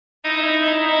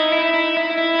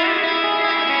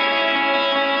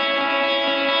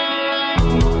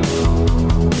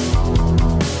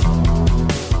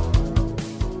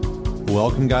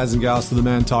Welcome, guys and gals, to the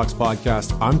Man Talks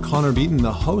podcast. I'm Connor Beaton,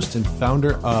 the host and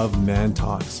founder of Man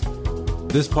Talks.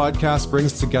 This podcast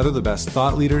brings together the best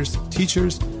thought leaders,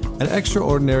 teachers, and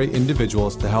extraordinary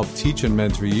individuals to help teach and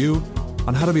mentor you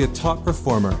on how to be a top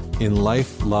performer in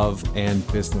life, love, and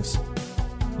business.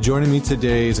 Joining me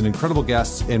today is an incredible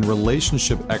guest and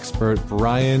relationship expert,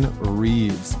 Brian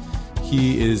Reeves.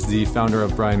 He is the founder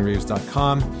of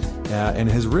BrianReeves.com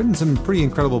and has written some pretty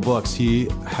incredible books. He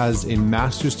has a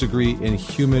master's degree in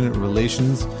human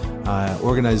relations,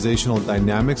 organizational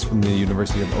dynamics from the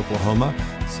University of Oklahoma.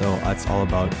 So that's all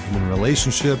about human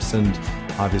relationships and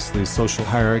obviously social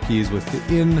hierarchies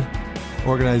within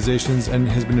organizations, and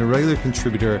has been a regular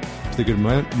contributor to the Good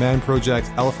Man Project,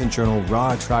 Elephant Journal,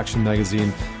 Raw Attraction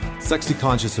Magazine, Sexy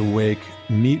Conscious Awake,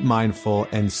 Meet Mindful,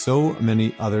 and so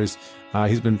many others.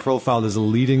 He's been profiled as a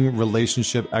leading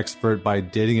relationship expert by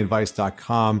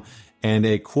datingadvice.com and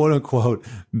a quote-unquote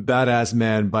badass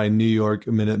man by New York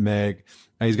Minute Mag.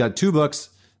 He's got 2 books,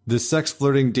 The Sex,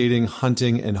 Flirting, Dating,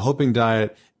 Hunting, and Hoping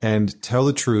Diet, and Tell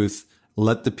the Truth,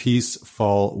 Let the Peace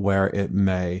Fall Where It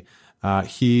May.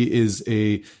 He is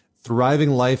a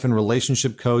thriving life and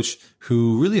relationship coach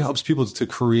who really helps people to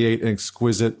create an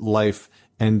exquisite life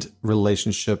and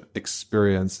relationship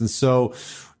experience. And so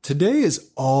today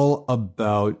is all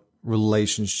about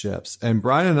relationships. And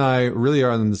Brian and I really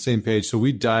are on the same page. So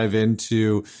we dive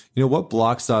into, what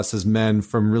blocks us as men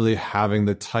from really having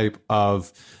the type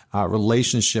of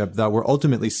relationship that we're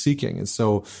ultimately seeking. And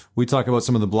so we talk about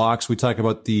some of the blocks. We talk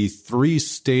about the 3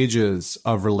 stages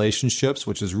of relationships,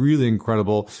 which is really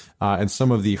incredible, and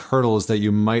some of the hurdles that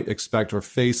you might expect or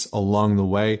face along the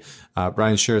way.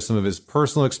 Brian shares some of his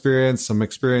personal experience, some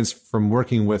experience from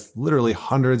working with literally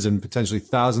hundreds and potentially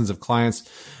thousands of clients.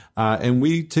 And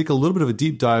we take a little bit of a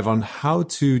deep dive on how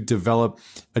to develop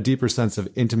a deeper sense of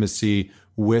intimacy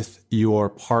with your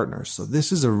partner. So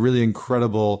this is a really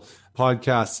incredible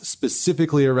podcast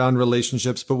specifically around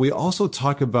relationships, but we also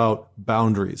talk about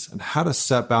boundaries and how to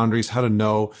set boundaries, how to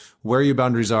know where your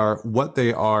boundaries are, what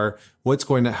they are, what's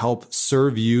going to help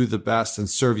serve you the best and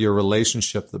serve your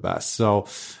relationship the best. So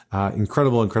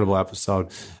incredible episode.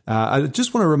 I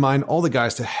just want to remind all the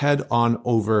guys to head on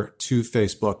over to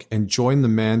Facebook and join the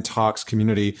Man Talks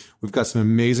community. We've got some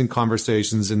amazing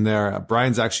conversations in there.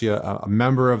 Brian's actually a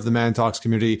member of the Man Talks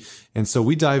community. And so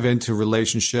we dive into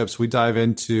relationships. We dive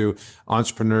into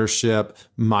entrepreneurship,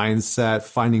 mindset,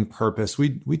 finding purpose.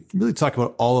 We really talk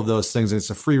about all of those things. And it's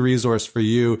a free resource for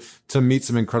you to meet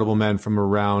some incredible men from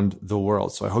around the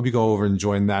world. So I hope you go over and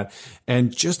join that.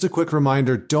 And just a quick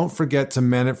reminder, don't forget to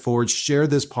man it forward. Share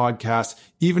this podcast,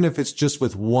 even if it's just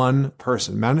with one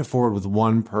person. Man it forward with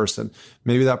one person.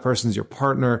 Maybe that person's your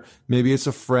partner. Maybe it's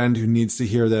a friend who needs to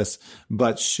hear this,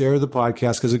 but share the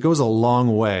podcast because it goes a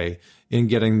long way in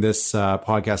getting this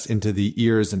podcast into the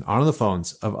ears and on the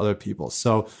phones of other people.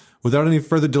 So without any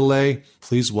further delay,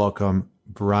 please welcome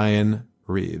Brian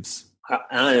Reeves.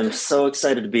 I am so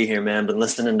excited to be here, man. Been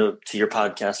listening to your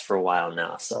podcast for a while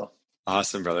now. So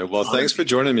awesome, brother. Well, thanks for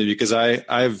joining me because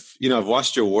I've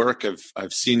watched your work.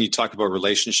 I've seen you talk about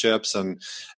relationships, and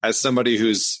as somebody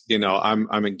who's,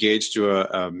 I'm engaged to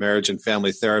a marriage and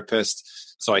family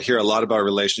therapist. So I hear a lot about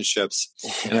relationships,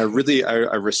 and I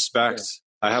respect,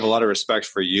 I have a lot of respect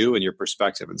for you and your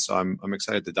perspective. And so I'm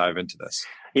excited to dive into this.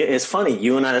 Yeah, it's funny.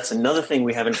 You and I, that's another thing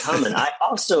we have in common. I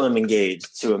also am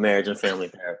engaged to a marriage and family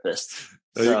therapist.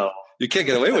 So you can't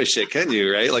get away with shit, can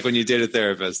you? Right? Like when you date a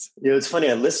therapist. It's funny.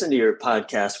 I listened to your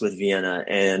podcast with Vienna,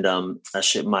 and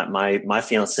my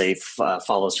fiance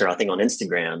follows her, I think, on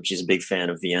Instagram. She's a big fan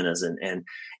of Vienna's,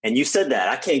 and you said that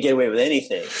I can't get away with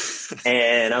anything,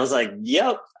 and I was like,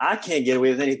 "Yep, I can't get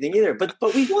away with anything either." But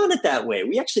we want it that way.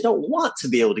 We actually don't want to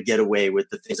be able to get away with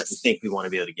the things that we think we want to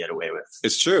be able to get away with.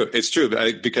 It's true.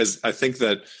 Because I think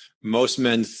that most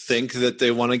men think that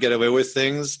they want to get away with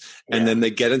things, and then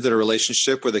they get into a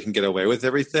relationship where they can get away with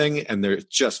everything, and they're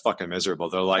just fucking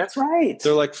miserable. They're like, "That's right."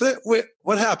 They're like, "Wait,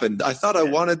 what happened? I thought I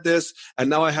wanted this,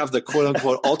 and now I have the quote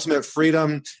unquote ultimate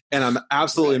freedom, and I'm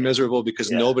absolutely miserable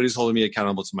because nobody's holding me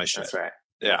accountable to my shit." That's right.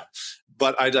 Yeah.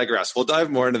 But I digress. We'll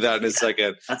dive more into that in a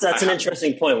second. That's an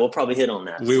interesting point. We'll probably hit on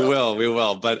that. We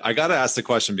will. But I got to ask the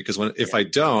question because if I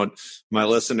don't, my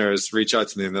listeners reach out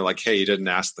to me and they're like, "Hey, you didn't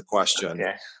ask the question."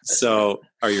 Okay. So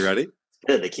are you ready?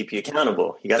 Good. They keep you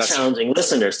accountable. You got challenging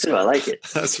listeners too. I like it.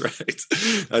 That's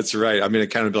right. I mean,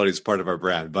 accountability is part of our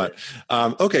brand, but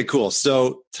okay, cool.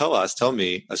 So tell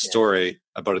me a story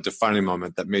about a defining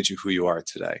moment that made you who you are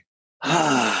today.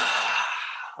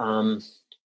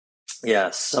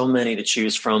 So many to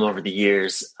choose from over the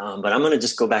years. But I'm going to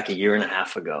just go back a year and a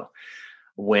half ago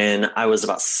when I was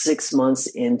about 6 months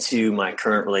into my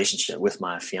current relationship with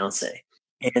my fiance.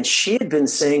 And she had been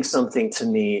saying something to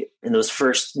me in those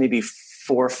first maybe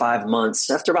 4 or 5 months.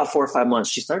 After about 4 or 5 months,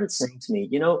 she started saying to me,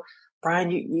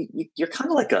 Brian, you're kind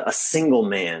of like a single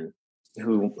man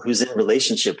who's in a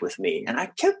relationship with me. And I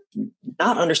kept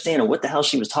not understanding what the hell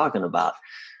she was talking about.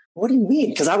 What do you mean?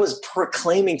 Because I was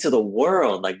proclaiming to the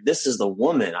world, like, this is the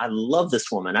woman. I love this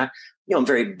woman. I'm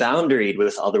very boundaried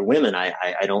with other women. I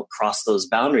don't cross those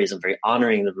boundaries. I'm very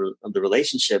honoring of the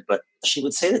relationship. But she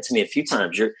would say that to me a few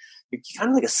times. You're kind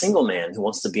of like a single man who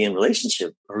wants to be in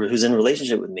relationship, or who's in a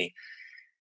relationship with me.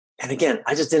 And again,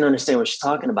 I just didn't understand what she's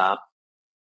talking about.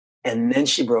 And then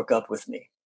she broke up with me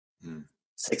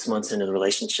 6 months into the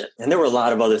relationship. And there were a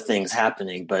lot of other things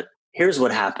happening, but here's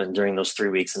what happened during those 3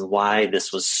 weeks and why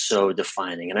this was so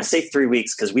defining. And I say 3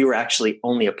 weeks because we were actually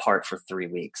only apart for 3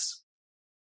 weeks.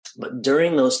 But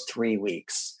during those 3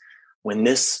 weeks, when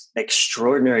this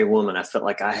extraordinary woman, I felt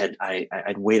like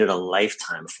I'd waited a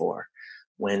lifetime for,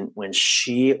 when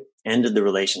she ended the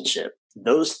relationship,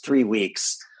 those 3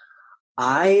 weeks,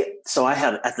 I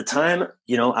had, at the time,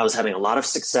 I was having a lot of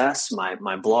success. My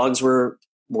blogs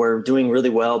were doing really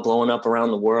well, blowing up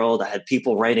around the world. I had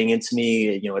people writing into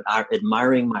me,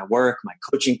 admiring my work. My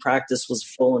coaching practice was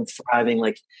full and thriving.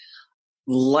 Like,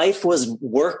 life was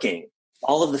working.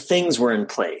 All of the things were in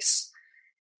place.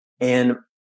 And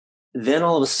then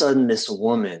all of a sudden, this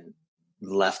woman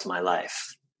left my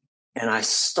life. And I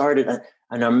started,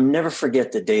 and I'll never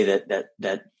forget the day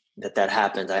that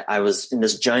happened. I was in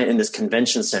this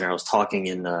convention center. I was talking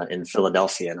in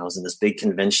Philadelphia, and I was in this big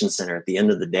convention center at the end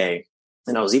of the day.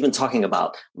 And I was even talking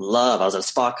about love. I was at a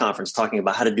spa conference talking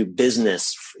about how to do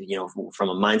business, from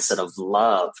a mindset of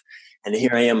love. And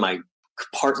here I am, my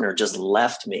partner just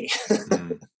left me.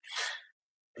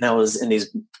 And I was in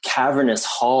these cavernous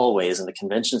hallways in the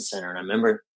convention center. And I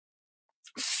remember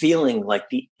feeling like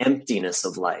the emptiness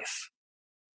of life.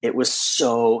 It was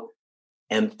so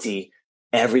empty.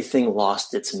 Everything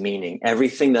lost its meaning.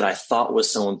 Everything that I thought was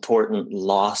so important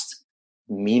lost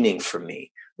meaning for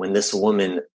me when this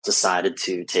woman decided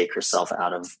to take herself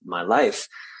out of my life.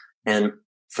 And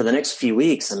for the next few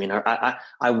weeks,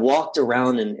 I walked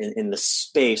around in the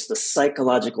space, the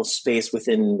psychological space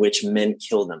within which men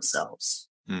kill themselves,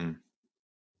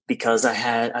 because I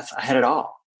had it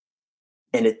all,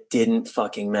 and it didn't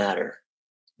fucking matter.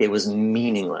 It was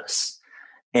meaningless.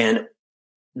 And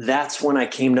that's when I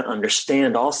came to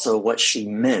understand also what she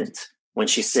meant when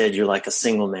she said, you're like a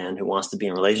single man who wants to be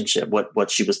in a relationship.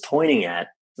 What she was pointing at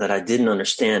that I didn't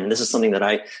understand. And this is something that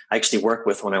I actually work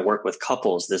with when I work with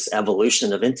couples, this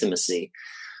evolution of intimacy,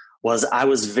 was I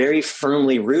was very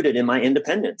firmly rooted in my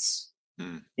independence.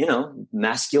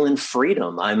 Masculine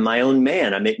freedom. I'm my own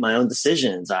man. I make my own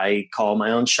decisions. I call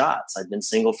my own shots. I'd been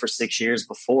single for 6 years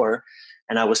before,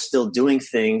 and I was still doing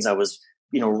things. I was,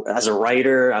 as a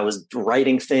writer, I was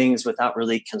writing things without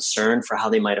really concern for how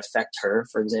they might affect her,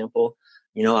 for example.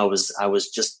 I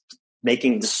was just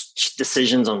making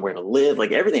decisions on where to live,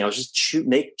 like everything. I was just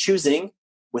choosing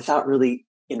without really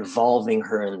involving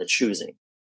her in the choosing.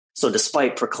 So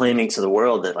despite proclaiming to the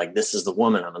world that, like, this is the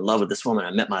woman, I'm in love with this woman,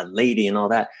 I met my lady and all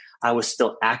that, I was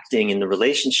still acting in the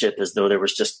relationship as though there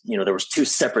was just, there was two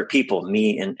separate people,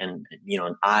 me and an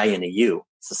I and a you.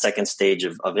 It's the second stage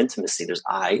of intimacy. There's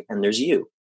I and there's you.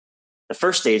 The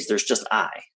first stage, there's just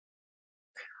I.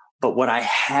 But what I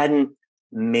hadn't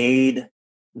made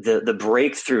the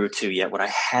breakthrough to yet, what I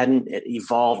hadn't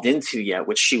evolved into yet,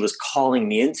 which she was calling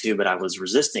me into, but I was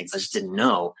resisting because I just didn't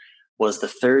know, was the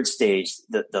third stage,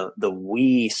 the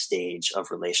we stage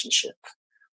of relationship.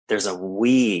 There's a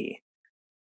we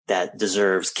that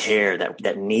deserves care,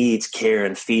 that needs care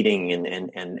and feeding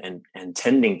and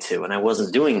tending to. And I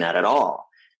wasn't doing that at all.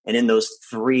 And in those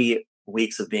 3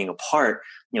 weeks of being apart,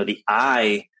 the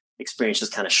I experience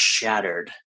just kind of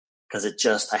shattered,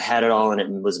 because I had it all and it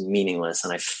was meaningless.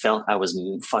 And I felt I was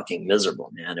fucking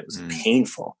miserable, man. It was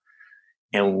painful.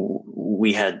 And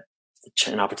we had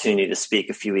an opportunity to speak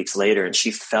a few weeks later, and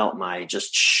she felt my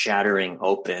just shattering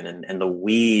open, and the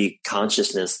we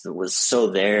consciousness that was so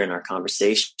there in our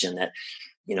conversation that,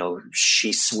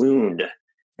 she swooned,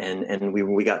 and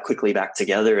we got quickly back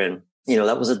together. And,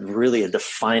 that was really a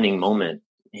defining moment.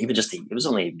 Even just, it was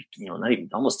only, not even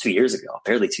almost 2 years ago,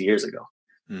 barely 2 years ago,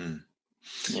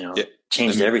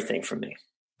 changed everything for me.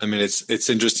 It's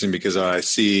interesting because I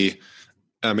see,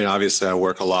 obviously I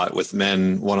work a lot with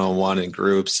men one-on-one in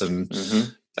groups and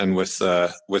with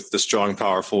the strong,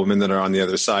 powerful women that are on the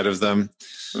other side of them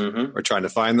or trying to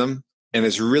find them. And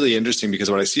it's really interesting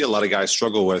because what I see a lot of guys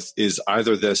struggle with is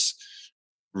either this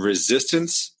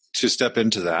resistance to step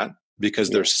into that because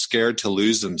they're scared to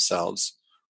lose themselves,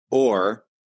 or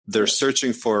they're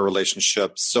searching for a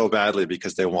relationship so badly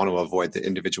because they want to avoid the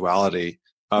individuality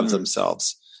of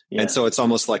themselves. Yeah. And so it's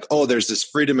almost like, oh, there's this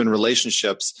freedom in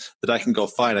relationships that I can go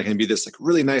find. I can be this like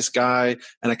really nice guy,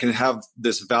 and I can have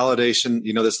this validation,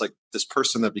 this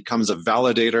person that becomes a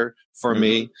validator for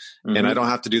me. And I don't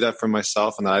have to do that for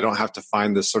myself. And I don't have to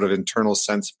find this sort of internal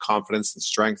sense of confidence and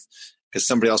strength because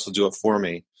somebody else will do it for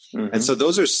me. And so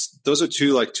those are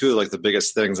two of the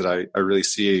biggest things that I really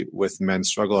see with men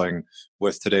struggling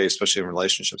with today, especially in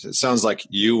relationships. It sounds like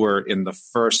you were in the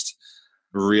first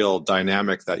real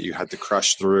dynamic that you had to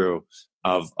crush through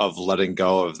of letting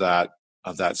go of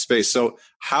that space. So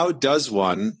how does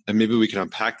one, and maybe we can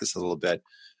unpack this a little bit,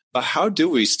 but how do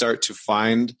we start to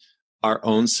find our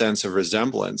own sense of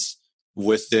resemblance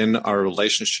within our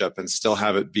relationship and still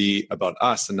have it be about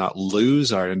us and not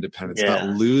lose our independence, not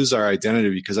lose our identity?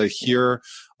 Because I hear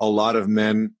a lot of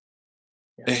men.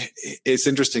 It's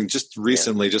interesting. Just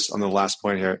recently, just on the last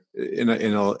point here, in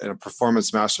a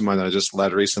performance mastermind that I just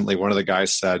led recently, one of the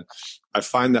guys said, "I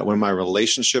find that when my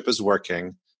relationship is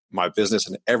working, my business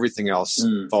and everything else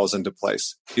falls into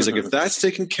place." He's like, "If that's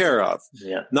taken care of,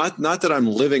 not that I'm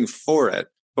living for it,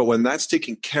 but when that's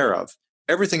taken care of,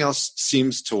 everything else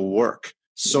seems to work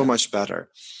so much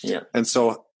better." Yeah. And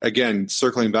so again,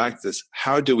 circling back to this,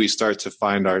 how do we start to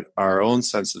find our own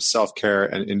sense of self-care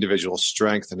and individual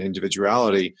strength and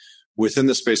individuality within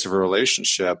the space of a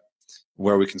relationship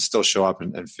where we can still show up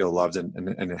and feel loved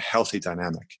and a healthy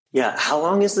dynamic? Yeah. How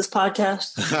long is this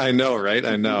podcast? I know, right?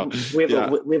 I know. We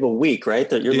have a week, right?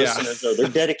 That your listeners they're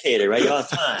dedicated, right? You have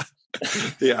time.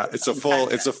 Yeah, it's a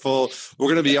full, we're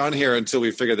going to be on here until we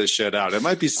figure this shit out. It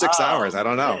might be 6 hours. I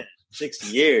don't know. Man,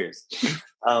 6 years.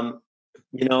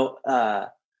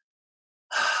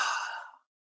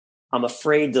 I'm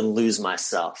afraid to lose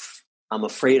myself. I'm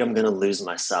afraid I'm going to lose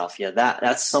myself. Yeah,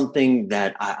 that's something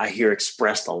that I hear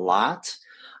expressed a lot.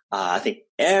 I think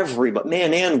everybody,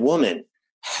 man and woman,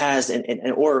 has,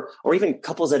 or even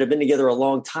couples that have been together a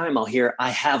long time, I'll hear, I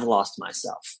have lost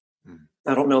myself.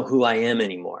 I don't know who I am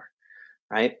anymore.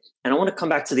 Right. And I want to come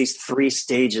back to these 3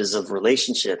 stages of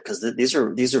relationship, because these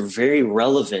are very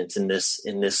relevant in this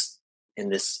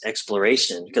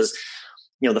exploration, because,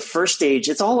 the first stage,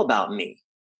 it's all about me.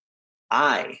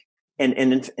 And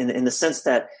in the sense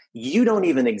that you don't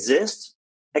even exist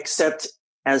except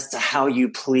as to how you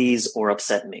please or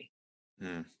upset me.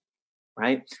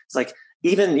 Right. It's like,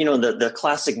 even, the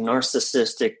classic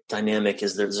narcissistic dynamic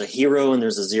is there's a hero and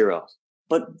there's a zero.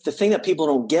 But the thing that people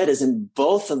don't get is in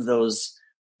both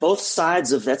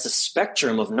sides of that's a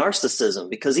spectrum of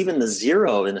narcissism, because even the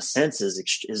zero, in a sense,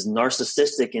 is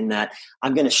narcissistic in that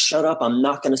I'm going to shut up. I'm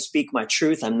not going to speak my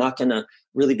truth. I'm not going to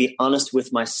really be honest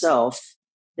with myself.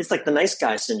 It's like the nice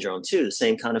guy syndrome too, the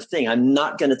same kind of thing. I'm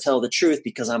not going to tell the truth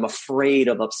because I'm afraid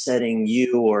of upsetting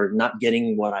you or not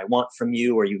getting what I want from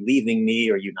you, or you leaving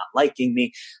me, or you not liking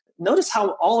me. Notice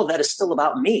how all of that is still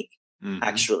about me,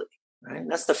 actually. Right? And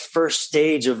that's the first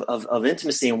stage of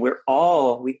intimacy. And we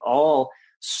all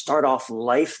start off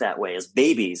life that way as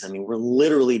babies. I mean, we're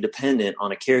literally dependent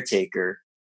on a caretaker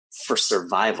for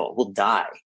survival. We'll die,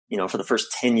 for the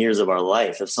first 10 years of our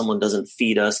life. If someone doesn't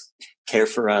feed us, care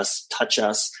for us, touch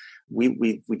us,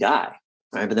 we die.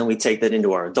 Right. But then we take that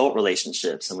into our adult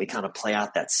relationships and we kind of play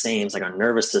out that same, it's like our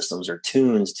nervous systems are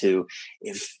tuned to,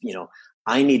 if,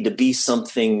 I need to be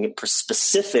something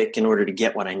specific in order to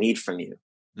get what I need from you.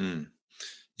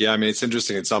 Yeah, I mean, it's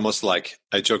interesting. It's almost like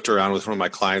I joked around with one of my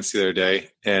clients the other day,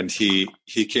 and he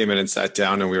came in and sat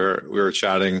down, and we were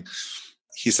chatting.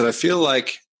 He said, I feel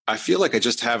like I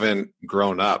just haven't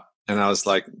grown up. And I was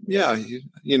like, yeah,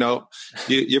 you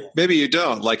maybe you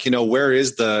don't. Like, where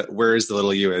is the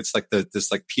little you? It's like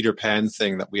this like Peter Pan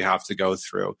thing that we have to go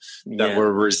through, that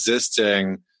we're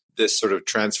resisting this sort of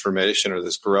transformation or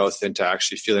this growth into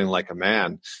actually feeling like a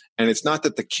man. And it's not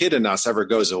that the kid in us ever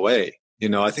goes away.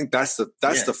 I think that's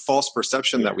the false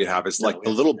perception that we have. It's like the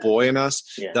little boy in us,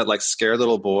 that like scared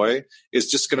little boy, is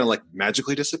just going to like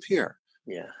magically disappear.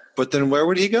 Yeah. But then where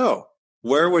would he go?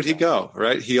 Where would he go?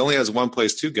 Right? He only has one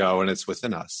place to go, and it's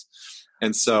within us.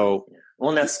 And so,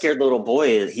 and that scared little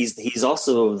boy, he's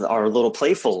also our little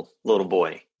playful little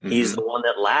boy. He's the one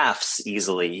that laughs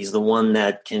easily. He's the one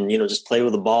that can, just play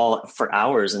with the ball for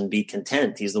hours and be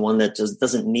content. He's the one that just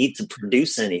doesn't need to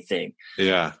produce anything.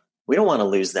 Yeah. We don't want to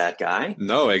lose that guy.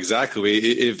 No, exactly.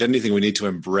 If anything, we need to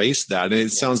embrace that. And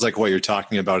it sounds like what you're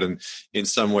talking about in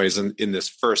some ways in this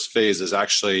first phase is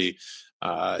actually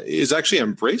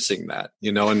embracing that,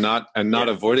 and not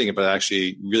avoiding it, but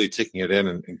actually really taking it in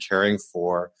and caring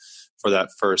for that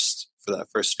first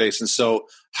space. And so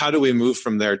how do we move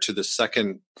from there to the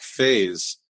second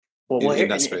phase in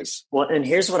that space? Well, and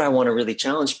here's what I want to really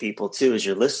challenge people too, as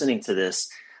you're listening to this.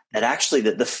 that actually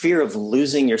the fear of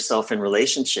losing yourself in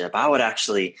relationship, I would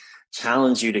actually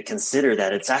challenge you to consider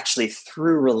that it's actually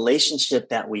through relationship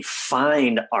that we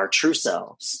find our true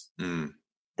selves.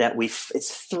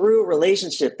 It's through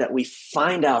relationship that we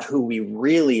find out who we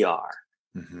really are.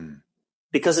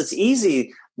 Because it's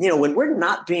easy, when we're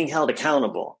not being held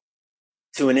accountable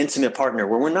to an intimate partner,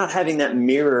 where we're not having that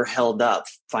mirror held up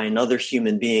by another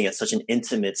human being at such an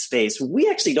intimate space, we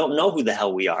actually don't know who the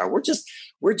hell we are.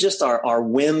 We're just our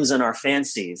whims and our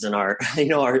fancies and our,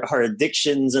 our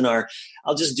addictions and our,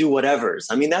 I'll just do whatever's.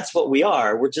 I mean, that's what we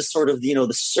are. We're just sort of,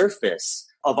 the surface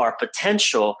of our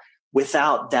potential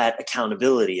without that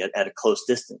accountability at a close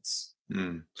distance.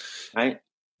 Right?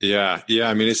 Yeah.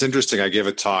 I mean, it's interesting. I gave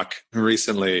a talk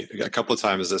recently, a couple of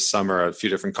times this summer at a few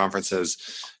different conferences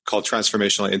called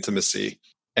Transformational Intimacy.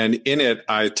 And in it,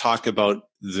 I talk about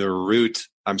the root.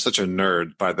 I'm such a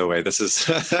nerd, by the way. This is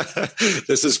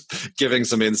this is giving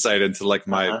some insight into like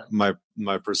my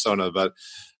persona. But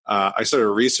I started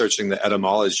researching the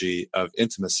etymology of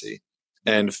intimacy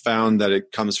and found that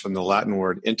it comes from the Latin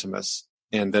word intimus,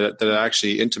 and that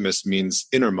actually intimus means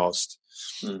innermost.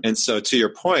 And so to your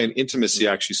point, intimacy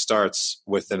actually starts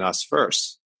within us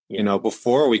first.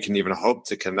 Before we can even hope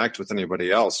to connect with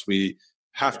anybody else, we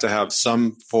have to have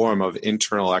some form of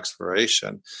internal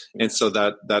exploration. And so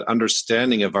that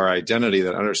understanding of our identity,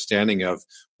 that understanding of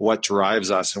what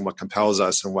drives us and what compels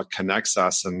us and what connects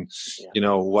us and,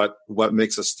 what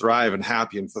makes us thrive and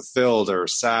happy and fulfilled or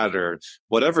sad or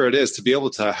whatever it is, to be able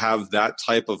to have that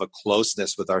type of a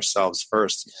closeness with ourselves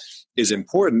first is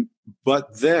important.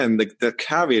 But then the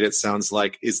caveat, it sounds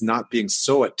like, is not being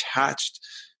so attached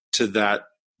to that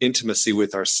intimacy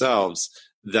with ourselves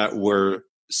that we're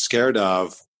scared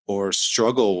of or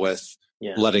struggle with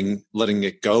letting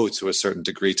it go to a certain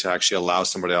degree to actually allow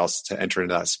somebody else to enter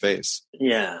into that space.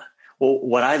 Yeah. Well,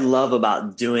 what I love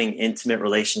about doing intimate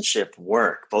relationship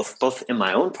work, both in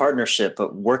my own partnership,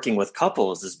 but working with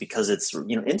couples, is because it's,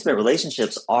 intimate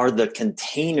relationships are the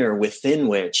container within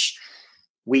which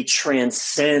we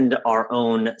transcend our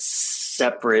own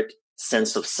separate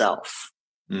sense of self.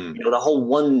 The whole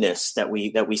oneness that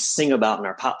we sing about in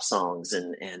our pop songs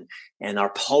and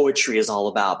our poetry is all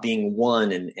about being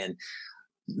one. And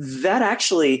that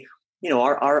actually,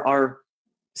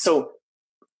 so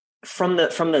from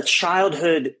the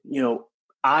childhood,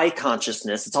 I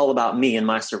consciousness, it's all about me and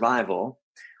my survival.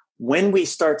 When we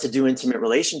start to do intimate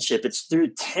relationship, it's through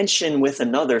tension with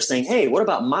another saying, hey, what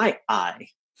about my I?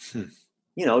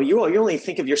 You only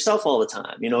think of yourself all the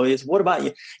time. It's what about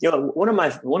you?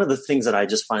 One of the things that I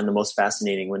just find the most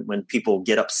fascinating when people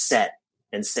get upset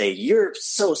and say, you're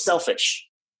so selfish,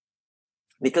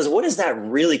 because what is that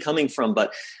really coming from?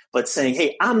 But saying,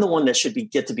 hey, I'm the one that should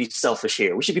get to be selfish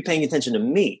here. We should be paying attention to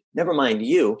me. Never mind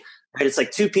you. Right? It's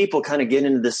like two people kind of get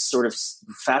into this sort of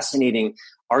fascinating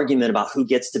argument about who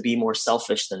gets to be more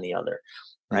selfish than the other.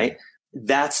 Right.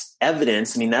 That's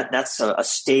evidence. I mean, that's a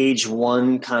stage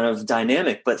one kind of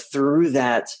dynamic, but through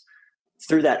that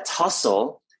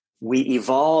tussle, we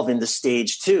evolve into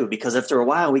stage two, because after a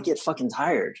while we get fucking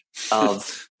tired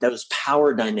of those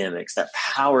power dynamics, that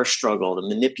power struggle,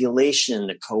 the manipulation,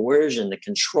 the coercion, the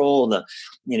control,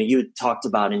 you talked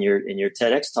about in your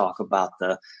TEDx talk about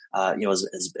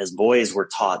as boys we're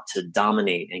taught to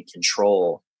dominate and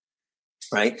control,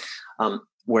 right?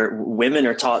 Where women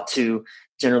are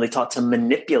generally taught to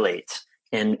manipulate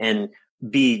and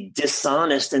be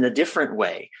dishonest in a different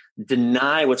way,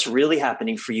 deny what's really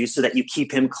happening for you so that you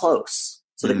keep him close,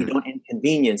 so that you don't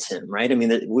inconvenience him, right? I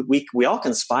mean, we all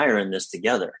conspire in this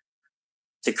together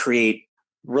to create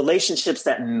relationships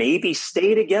that maybe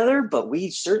stay together, but we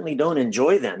certainly don't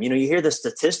enjoy them. You hear the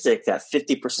statistic that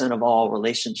 50% of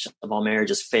all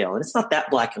marriages fail. And it's not that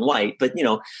black and white, but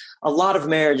a lot of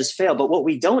marriages fail. But what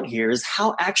we don't hear is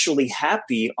how actually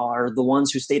happy are the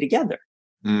ones who stay together.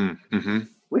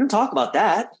 We don't talk about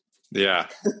that. Yeah.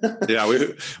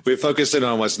 We focus in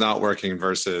on what's not working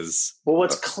versus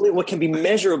what's clear, what can be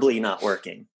measurably not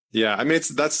working. Yeah. I mean,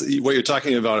 that's what you're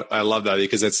talking about. I love that,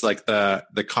 because it's like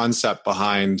the concept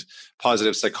behind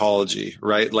positive psychology,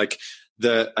 right? Like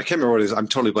I can't remember what it is. I'm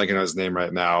totally blanking on his name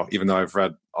right now, even though I've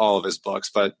read all of his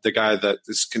books, but the guy that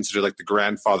is considered like the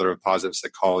grandfather of positive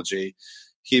psychology,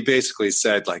 he basically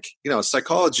said, like,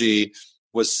 psychology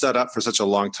was set up for such a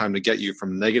long time to get you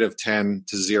from -10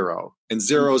 to 0. And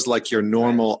 0 is like your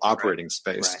normal operating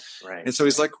space. Right. And so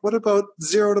he's like, what about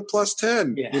 0 to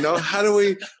 +10? Yeah. How do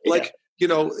we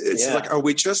it's like, are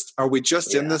we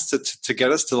just in this to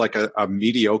get us to like a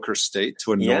mediocre state,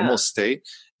 to a normal state?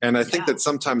 And I think that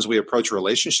sometimes we approach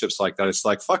relationships like that. It's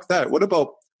like, fuck that. What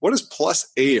does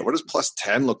 +8? What does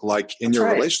 +10 look like in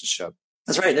your relationship?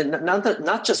 That's right. And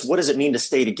not just what does it mean to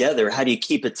stay together? How do you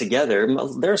keep it together?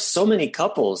 There are so many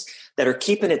couples that are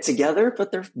keeping it together,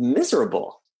 but they're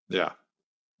miserable. Yeah.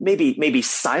 Maybe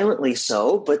silently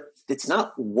so, but it's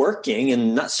not working,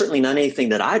 and certainly not anything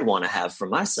that I'd want to have for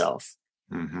myself.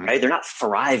 Mm-hmm. Right? They're not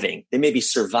thriving. They may be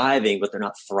surviving, but they're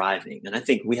not thriving. And I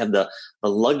think we have the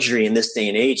luxury in this day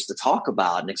and age to talk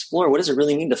about and explore what does it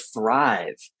really mean to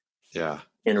thrive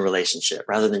in a relationship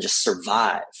rather than just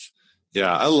survive.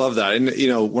 Yeah, I love that. And,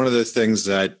 one of the things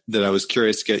that I was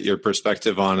curious to get your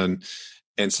perspective on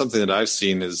and something that I've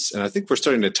seen is, and I think we're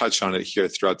starting to touch on it here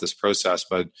throughout this process,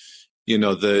 but,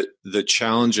 the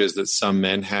challenges that some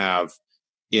men have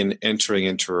in entering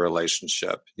into a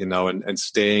relationship, and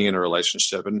staying in a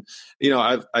relationship. And,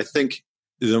 I think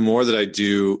the more that I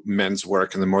do men's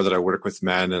work and the more that I work with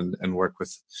men and work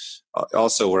with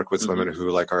women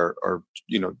who are,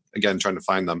 again, trying to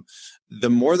find them, the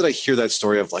more that I hear that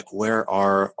story of where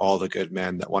are all the good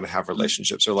men that want to have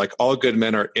relationships, or all good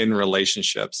men are in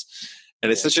relationships.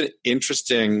 And it's such an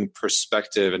interesting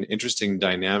perspective and interesting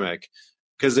dynamic,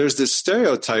 because there's this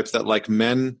stereotype that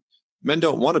men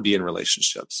don't want to be in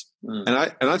relationships. And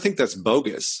I think that's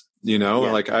bogus,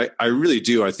 I really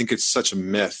do. I think it's such a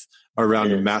myth around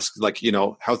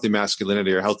healthy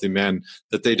masculinity or healthy men,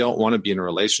 that they don't want to be in a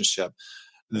relationship.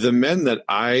 The men that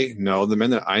I know, the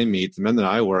men that I meet, the men that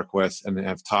I work with and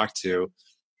have talked to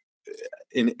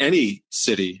in any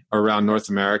city around North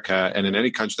America and in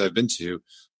any country that I've been to,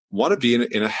 want to be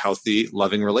in a healthy,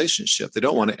 loving relationship. They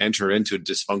don't want to enter into a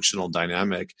dysfunctional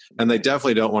dynamic, and they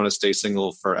definitely don't want to stay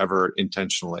single forever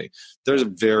intentionally. There's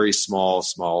a very small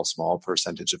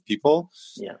percentage of people,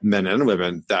 men and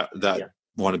women, that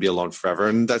want to be alone forever,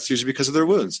 and that's usually because of their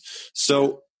wounds.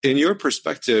 So, in your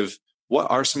perspective, what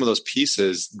are some of those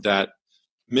pieces that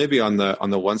maybe on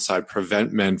the one side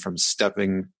prevent men from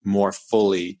stepping more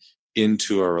fully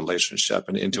into a relationship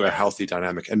and into a healthy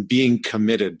dynamic and being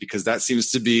committed? Because that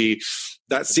seems to be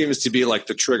like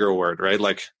the trigger word, right?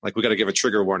 Like we got to give a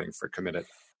trigger warning for committed.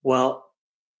 Well,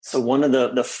 so one of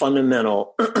the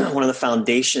fundamental, one of the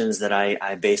foundations that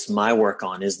I base my work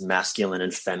on is masculine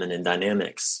and feminine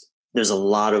dynamics. There's a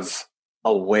lot of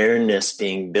awareness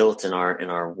being built in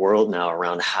our world now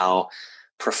around how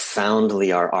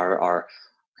profoundly our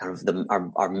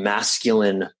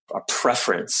masculine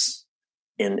preference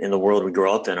in the world we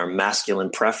grow up in, our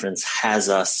masculine preference has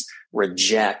us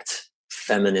reject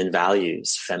feminine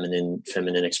values,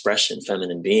 feminine expression,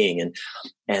 feminine being.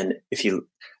 And if you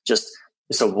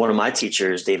so one of my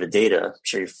teachers, David Data, I'm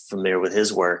sure you're familiar with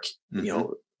his work,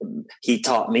 he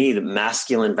taught me the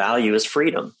masculine value is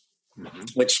freedom,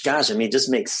 which, gosh, it just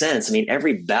makes sense.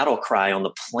 Every battle cry on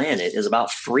the planet is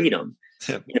about freedom.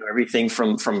 Everything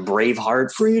from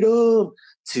Braveheart freedom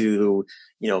to,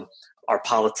 our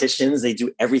politicians, they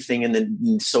do everything in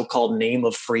the so-called name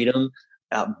of freedom.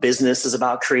 Business is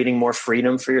about creating more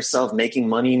freedom for yourself. Making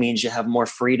money means you have more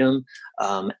freedom.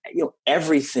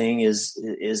 Everything is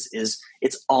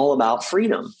it's all about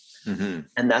freedom. And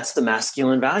that's the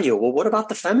masculine value. Well, what about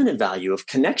the feminine value of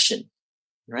connection,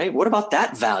 right? What about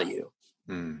that value?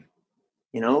 That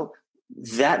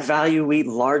value we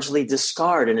largely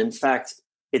discard. And in fact,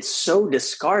 it's so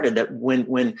discarded that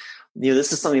when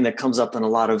this is something that comes up in a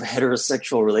lot of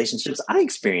heterosexual relationships. I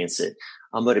experience it,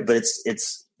 but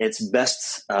it's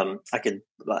best. I'll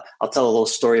tell a little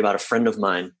story about a friend of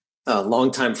mine, a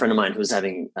longtime friend of mine who was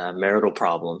having marital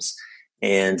problems,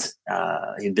 and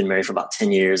he'd been married for about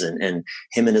 10 years, and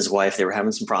him and his wife, they were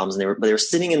having some problems, and they were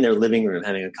sitting in their living room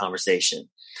having a conversation.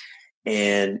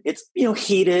 And it's,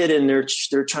 heated, and they're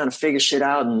trying to figure shit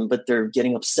out, but they're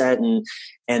getting upset.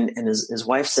 And his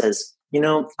wife says,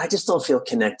 I just don't feel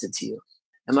connected to you.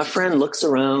 And my friend looks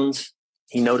around,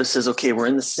 he notices, okay, we're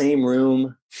in the same room,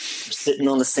 we're sitting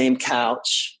on the same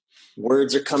couch.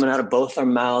 Words are coming out of both our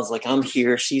mouths. Like, I'm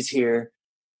here, she's here.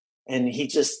 And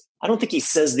I don't think he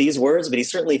says these words, but he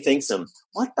certainly thinks them.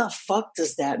 What the fuck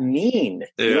does that mean?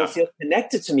 Yeah. You don't feel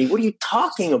connected to me. What are you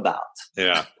talking about?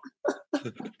 Yeah.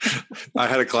 I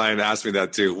had a client ask me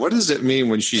that too. What does it mean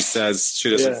when she says she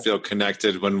doesn't feel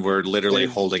connected when we're literally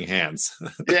holding hands?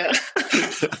 Yeah,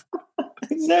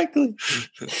 exactly.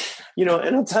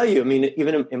 And I'll tell you,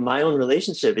 even in my own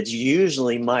relationship, it's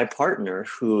usually my partner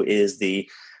who is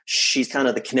she's kind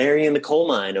of the canary in the coal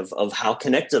mine of how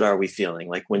connected are we feeling?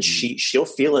 Like when she'll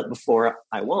feel it before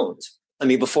I won't.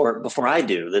 Before I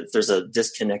do, that there's a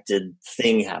disconnected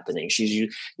thing happening.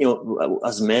 She's,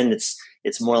 as men,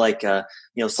 it's more like,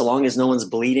 so long as no one's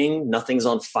bleeding, nothing's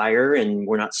on fire, and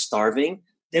we're not starving,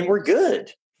 then we're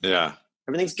good. Yeah.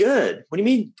 Everything's good. What do you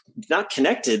mean not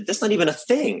connected? That's not even a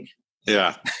thing.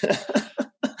 Yeah.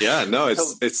 Yeah. No,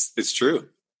 it's true.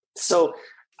 So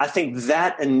I think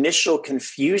that initial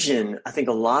confusion, I think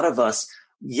a lot of us,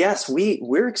 yes,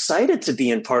 we're excited to be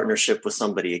in partnership with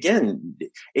somebody. Again,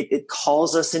 it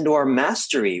calls us into our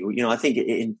mastery. You know, I think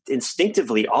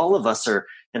instinctively, all of us are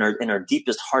in our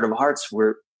deepest heart of hearts,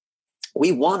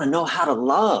 we want to know how to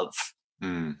love.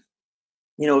 You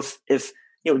know, if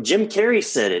you know, Jim Carrey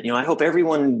said it, you know, I hope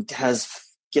everyone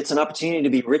gets an opportunity to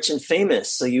be rich and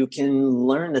famous so you can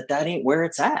learn that ain't where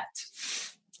it's at.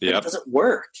 Yep. It doesn't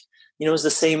work. You know, it was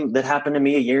the same that happened to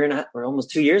me a year and or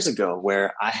almost 2 years ago,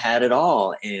 where I had it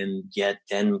all. And yet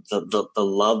then the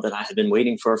love that I had been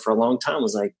waiting for a long time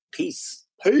was like, peace,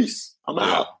 I'm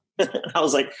out. I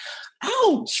was like,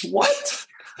 ouch, what?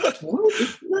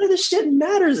 None of this shit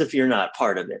matters if you're not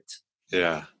part of it.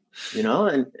 Yeah. You know,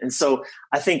 and so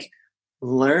I think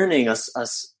learning us,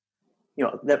 you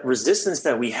know, that resistance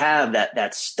that we have,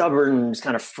 that stubborn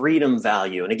kind of freedom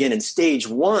value. And again, in stage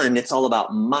one, it's all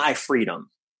about my freedom.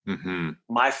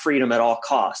 My freedom at all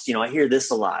costs. You know, I hear this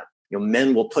a lot. You know,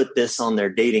 men will put this on their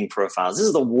dating profiles. This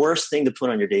is the worst thing to put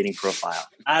on your dating profile.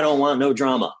 I don't want no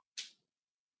drama.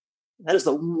 That is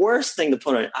the worst thing to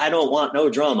put on. I don't want no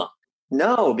drama.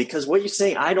 No, because what you're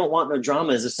saying, I don't want no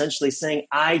drama, is essentially saying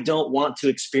I don't want to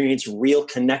experience real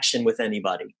connection with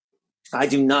anybody. I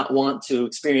do not want to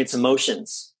experience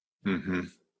emotions.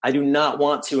 I do not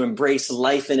want to embrace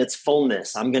life in its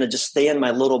fullness. I'm going to just stay in my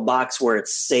little box where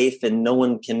it's safe and no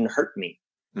one can hurt me.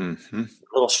 A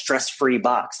little stress-free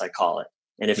box, I call it.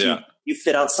 And if you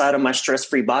fit outside of my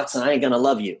stress-free box, then I ain't going to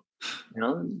love you. You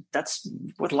know, that's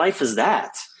what life is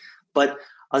that. But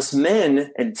us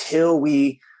men, until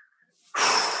we,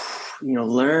 you know,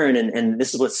 learn, and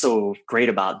this is what's so great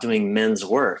about doing men's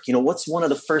work. You know, what's one of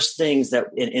the first things that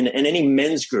in any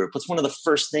men's group, what's one of the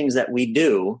first things that we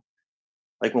do?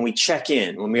 Like when we check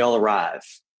in, when we all arrive.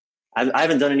 I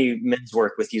haven't done any men's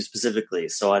work with you specifically,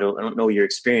 so I don't know your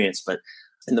experience. But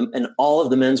in all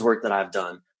of the men's work that I've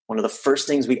done, one of the first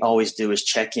things we always do is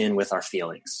check in with our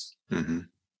feelings.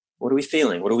 What are we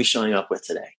feeling? What are we showing up with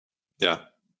today? Yeah.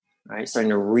 Right. Starting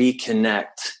to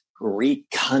reconnect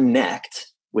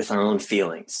with our own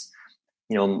feelings.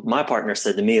 You know, my partner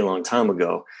said to me a long time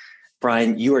ago,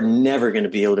 Brian, you are never going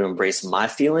to be able to embrace my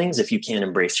feelings if you can't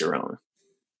embrace your own.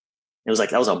 It was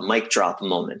like, that was a mic drop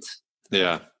moment.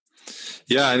 Yeah.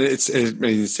 Yeah. And it's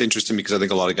interesting because I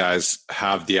think a lot of guys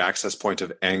have the access point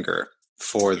of anger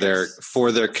for their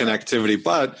connectivity,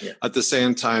 but at the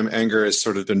same time, anger has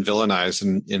sort of been villainized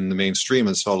in the mainstream.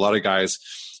 And so a lot of guys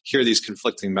hear these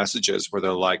conflicting messages where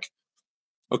they're like,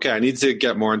 okay, I need to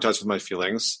get more in touch with my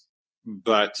feelings,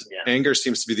 but anger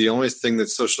seems to be the only thing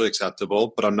that's socially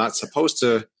acceptable, but I'm not supposed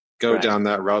to go down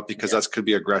that route because that could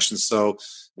be aggression. So,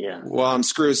 well, I'm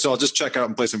screwed. So I'll just check out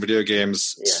and play some video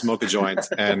games, smoke a joint,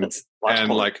 and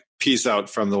like peace out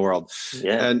from the world.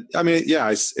 And I mean,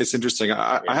 it's interesting.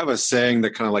 I have a saying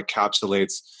that kind of like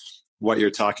encapsulates what you're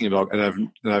talking about,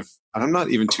 and I'm not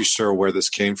even too sure where this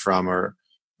came from, or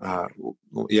I'm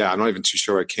not even too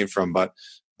sure where it came from, but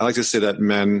I like to say that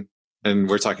men, and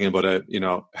we're talking about a, you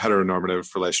know,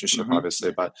 heteronormative relationship,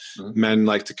 obviously, but men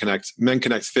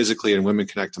connect physically and women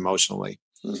connect emotionally.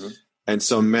 And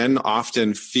so men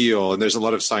often feel, and there's a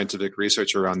lot of scientific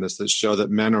research around this that show that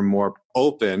men are more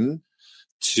open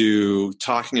to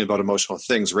talking about emotional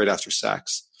things right after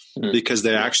sex, because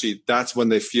that's when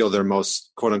they feel they're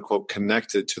most quote unquote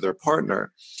connected to their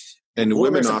partner. And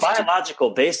women there's a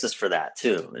biological basis for that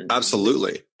too. And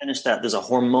absolutely. Finish that. There's a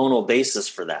hormonal basis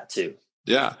for that too.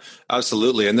 Yeah,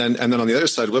 absolutely. And then on the other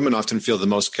side, women often feel the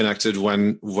most connected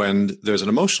when there's an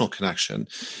emotional connection.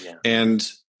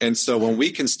 And so when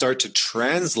we can start to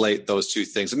translate those two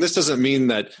things, and this doesn't mean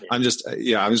that I'm just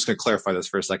going to clarify this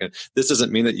for a second. This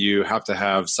doesn't mean that you have to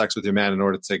have sex with your man in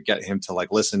order to get him to like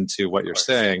listen to what you're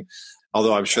saying.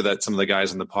 Although I'm sure that some of the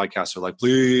guys on the podcast are like,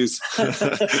 please.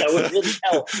 That would really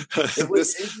help. It would,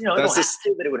 you know, it don't have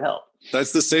to, but it would help.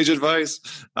 That's the sage advice.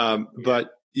 But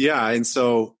and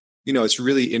so, you know, it's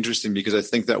really interesting because I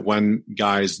think that when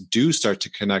guys do start to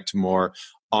connect more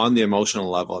on the emotional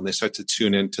level and they start to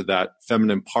tune into that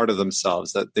feminine part of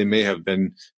themselves that they may have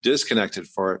been disconnected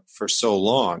for so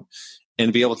long,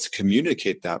 and be able to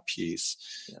communicate that piece,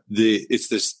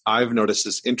 I've noticed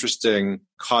this interesting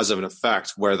cause of an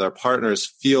effect where their partners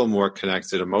feel more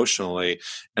connected emotionally,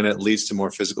 and it leads to more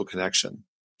physical connection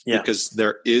because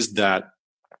there is that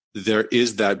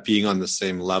being on the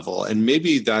same level. And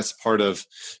maybe that's part of,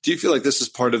 do you feel like this is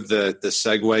part of the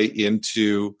segue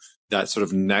into that sort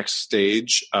of next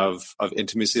stage of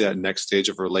intimacy, that next stage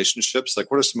of relationships?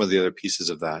 Like, what are some of the other pieces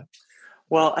of that?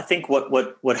 Well, I think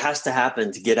what has to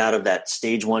happen to get out of that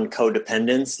stage one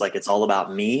codependence, like it's all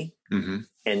about me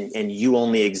and you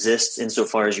only exist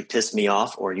insofar as you piss me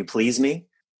off or you please me.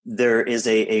 there is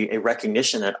a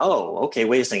recognition that, oh, okay,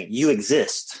 wait a second, you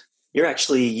exist. You're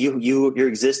actually, you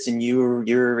exist, and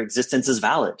your existence is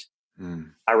valid.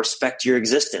 I respect your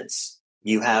existence.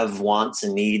 You have wants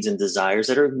and needs and desires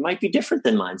that might be different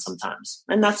than mine sometimes,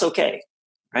 and that's okay.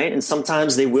 Right. And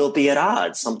sometimes they will be at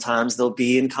odds. Sometimes they'll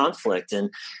be in conflict,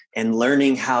 and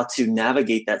learning how to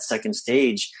navigate that second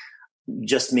stage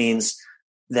just means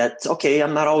that, okay,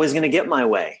 I'm not always going to get my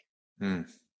way.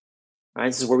 Right.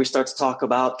 This is where we start to talk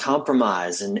about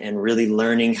compromise and really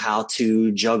learning how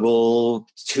to juggle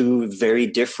two very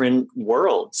different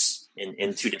worlds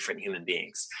in two different human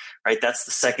beings. Right. That's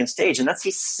the second stage. And that's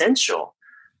essential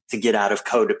to get out of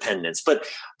codependence. But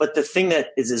the thing that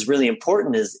is really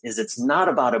important is it's not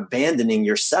about abandoning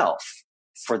yourself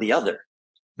for the other.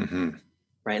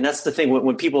 Right. And that's the thing.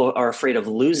 When people are afraid of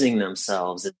losing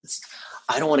themselves, it's,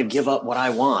 I don't want to give up what I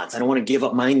want. I don't want to give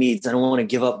up my needs. I don't want to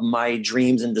give up my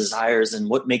dreams and desires and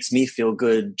what makes me feel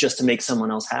good just to make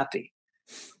someone else happy.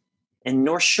 And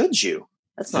nor should you.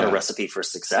 That's not a recipe for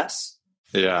success.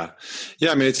 Yeah.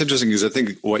 I mean, it's interesting because I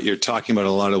think what you're talking about in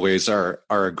a lot of ways are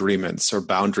agreements or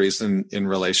boundaries in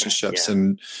relationships.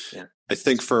 And I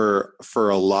think for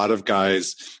a lot of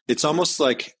guys, it's almost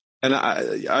like, and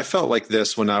I felt like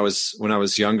this when I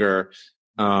was younger,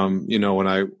 when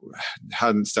I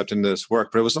hadn't stepped into this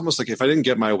work, but it was almost like if I didn't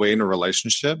get my way in a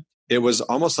relationship, it was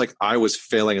almost like I was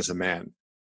failing as a man.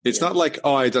 It's not like,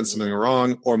 oh, I had done something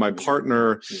wrong, or my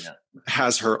partner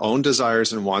has her own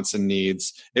desires and wants and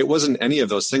needs. It wasn't any of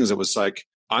those things. It was like,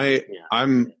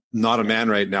 I'm not a man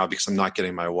right now because I'm not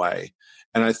getting my way.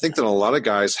 And I think that a lot of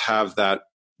guys have that,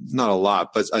 not a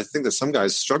lot, but I think that some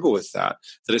guys struggle with that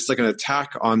it's like an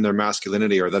attack on their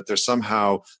masculinity, or that they're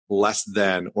somehow less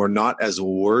than or not as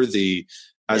worthy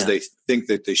as they think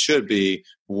that they should be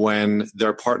when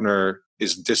their partner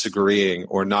is disagreeing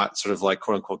or not sort of like,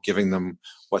 quote unquote, giving them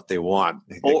what they want.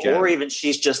 Or even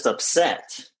she's just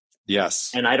upset.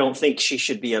 Yes. And I don't think she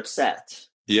should be upset.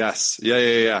 Yes.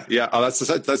 Yeah. Oh,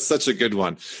 that's such a good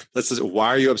one. Why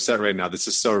are you upset right now? This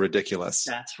is so ridiculous.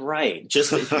 That's right.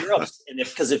 Just if you're upset,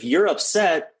 because if you're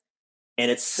upset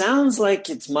and it sounds like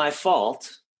it's my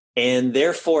fault, and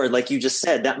therefore, like you just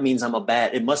said, that means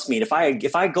it must mean if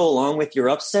I go along with your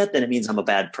upset, then it means I'm a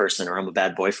bad person or I'm a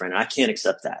bad boyfriend. And I can't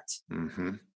accept that.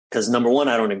 Because number one,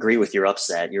 I don't agree with your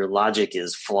upset. Your logic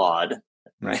is flawed,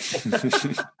 right?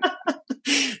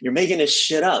 You're making this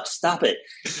shit up. Stop it.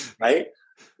 Right.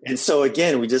 And so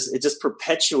again, it just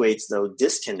perpetuates though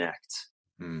disconnect.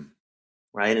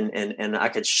 Right. And I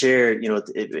could share,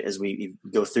 as we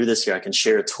go through this here, I can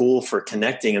share a tool for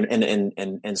connecting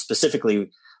and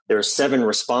specifically there are 7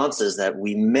 responses that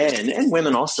we men and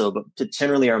women also, but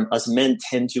generally us men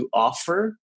tend to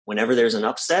offer whenever there's an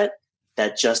upset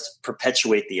that just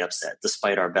perpetuate the upset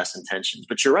despite our best intentions.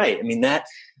 But you're right. I mean,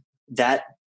 that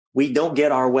we don't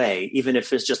get our way, even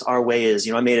if it's just our way is,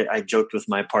 I joked with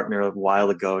my partner a while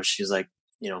ago. She's like,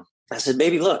 I said,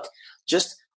 baby, look,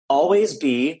 just always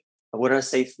be, what did I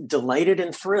say? Delighted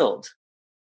and thrilled.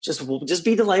 Just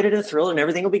be delighted and thrilled and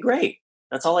everything will be great.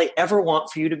 That's all I ever want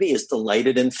for you to be, is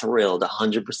delighted and thrilled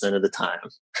 100% of the time.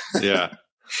 Yeah.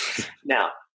 Now,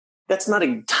 that's not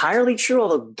entirely true,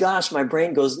 although, gosh, my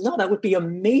brain goes, no, that would be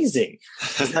amazing.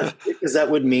 Because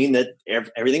that would mean that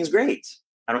everything's great.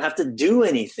 I don't have to do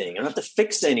anything. I don't have to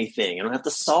fix anything. I don't have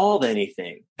to solve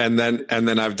anything. And then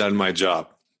I've done my job,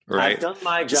 right? I've done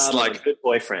my job. I'm a good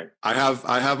boyfriend. I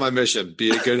have my mission. Be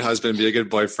a good husband, be a good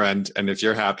boyfriend. And if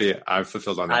you're happy, I've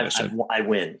fulfilled on that mission. I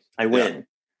win. Yeah.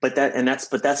 But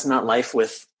that's not life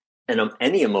with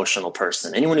any emotional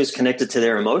person. Anyone who's connected to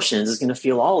their emotions is going to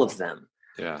feel all of them.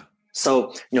 Yeah.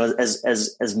 So,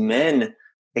 as men,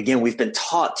 again, we've been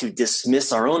taught to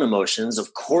dismiss our own emotions.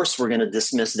 Of course, we're going to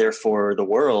dismiss, therefore, the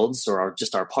world's or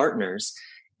just our partners.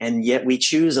 And yet we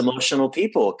choose emotional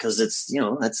people because it's,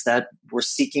 that's that we're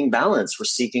seeking balance. We're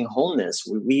seeking wholeness.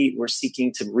 We're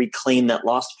seeking to reclaim that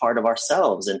lost part of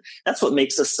ourselves. And that's what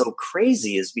makes us so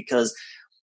crazy, is because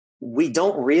we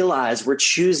don't realize we're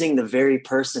choosing the very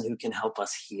person who can help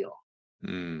us heal.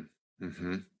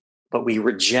 But we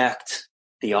reject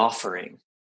the offering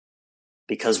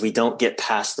because we don't get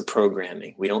past the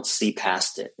programming. We don't see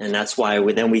past it. And that's why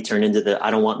we turn into the I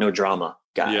don't want no drama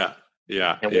guy.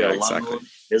 Yeah. And we're alone,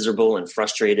 miserable and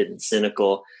frustrated and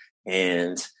cynical.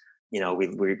 And,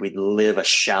 we live a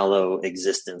shallow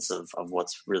existence of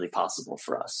what's really possible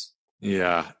for us.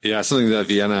 Yeah. Something that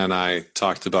Vienna and I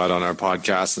talked about on our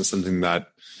podcast, and something that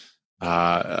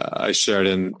I shared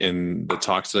in the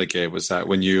talks that I gave, was that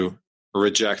when you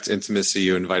reject intimacy,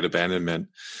 you invite abandonment.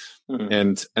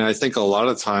 And I think a lot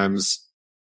of times,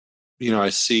 I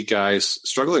see guys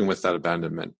struggling with that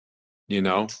abandonment.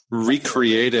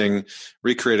 recreating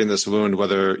this wound,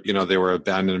 whether, they were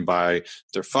abandoned by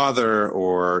their father,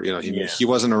 or, he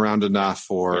wasn't around enough,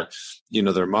 or,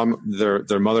 their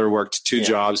mother worked two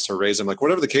jobs to raise them, like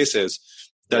whatever the case is,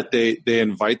 that they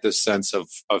invite this sense of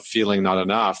feeling not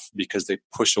enough because they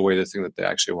push away the thing that they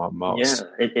actually want most.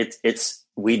 Yeah. It's,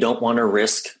 we don't want to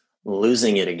risk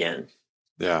losing it again.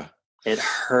 Yeah. It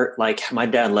hurt. Like my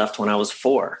dad left when I was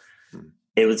 4.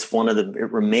 It was it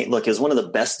was one of the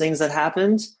best things that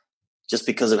happened just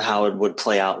because of how it would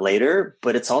play out later.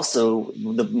 But it's also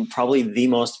probably the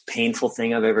most painful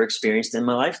thing I've ever experienced in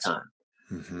my lifetime.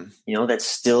 Mm-hmm. That's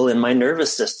still in my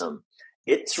nervous system.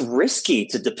 It's risky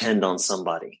to depend on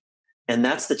somebody. And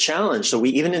that's the challenge. So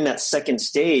even in that second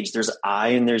stage, there's I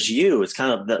and there's you. It's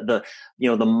kind of the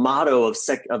motto of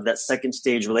that second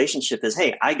stage relationship is,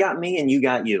 hey, I got me and you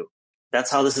got you. That's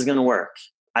how this is going to work.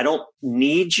 I don't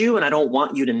need you, and I don't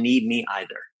want you to need me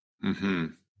either. Mm-hmm.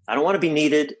 I don't want to be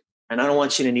needed, and I don't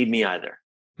want you to need me either.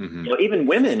 Mm-hmm. Even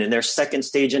women in their second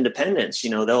stage independence,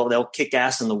 they'll kick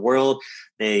ass in the world.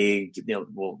 They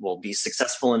will be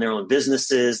successful in their own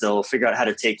businesses. They'll figure out how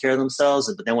to take care of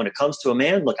themselves. But then when it comes to a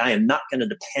man, look, I am not going to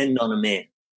depend on a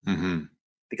man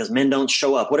because men don't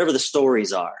show up, whatever the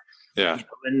stories are. Yeah.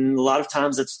 And a lot of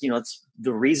times it's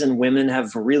the reason women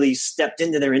have really stepped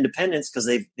into their independence because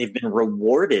they've been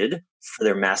rewarded for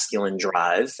their masculine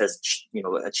drive as,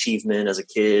 achievement as a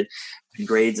kid,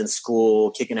 grades in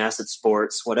school, kicking ass at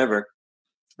sports, whatever.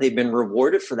 They've been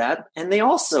rewarded for that. And they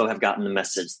also have gotten the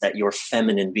message that your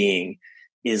feminine being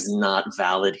is not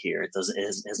valid here. It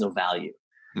has no value.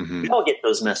 Mm-hmm. We all get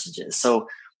those messages. So,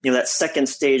 that second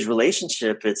stage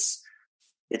relationship, it's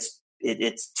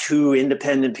two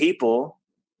independent people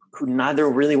who neither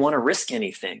really want to risk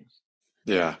anything.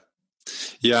 Yeah.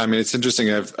 Yeah. I mean, it's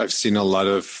interesting. I've seen a lot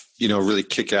of, really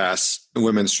kick-ass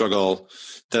women struggle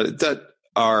that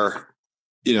are,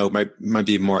 might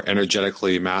be more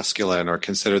energetically masculine or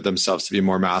consider themselves to be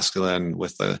more masculine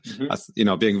with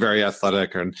being very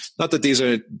athletic, and not that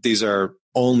these are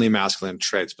only masculine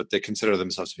traits, but they consider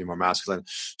themselves to be more masculine,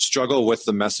 struggle with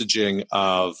the messaging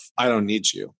of, I don't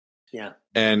need you. Yeah.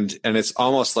 And it's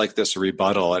almost like this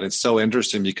rebuttal. And it's so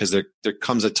interesting because there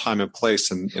comes a time and place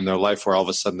in their life where all of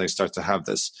a sudden they start to have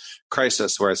this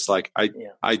crisis where it's like,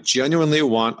 I genuinely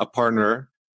want a partner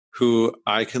who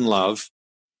I can love,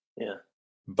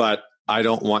 but I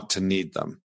don't want to need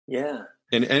them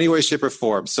in any way, shape, or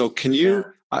form. So can you,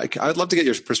 I'd love to get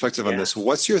your perspective on this.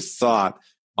 What's your thought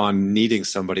on needing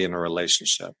somebody in a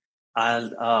relationship?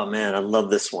 Oh man, I love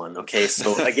this one. Okay.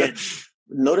 So again,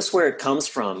 notice where it comes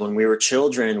from. When we were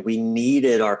children, we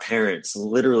needed our parents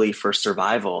literally for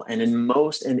survival. And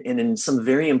in some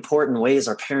very important ways,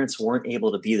 our parents weren't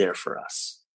able to be there for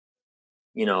us.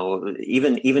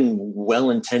 Even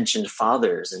well-intentioned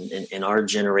fathers in our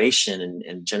generation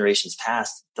and generations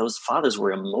past, those fathers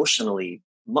were emotionally,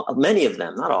 many of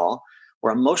them, not all,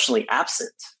 were emotionally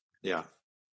absent. Yeah.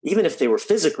 Even if they were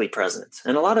physically present.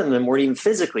 And a lot of them weren't even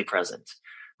physically present,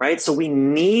 right? So we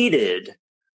needed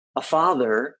a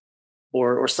father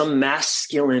or some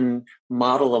masculine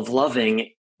model of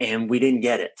loving, and we didn't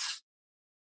get it,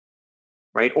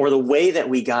 right? Or the way that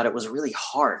we got it was really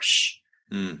harsh.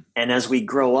 And as we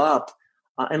grow up,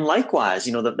 and likewise,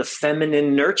 the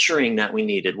feminine nurturing that we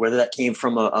needed, whether that came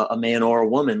from a man or a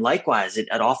woman, likewise,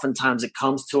 oftentimes it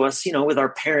comes to us, with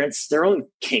our parents, their own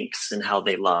kinks and how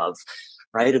they love,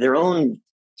 right? Or their own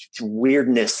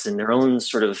weirdness and their own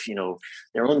sort of,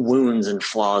 their own wounds and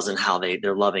flaws and how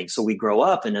they're loving. So we grow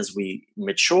up, and as we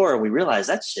mature, we realize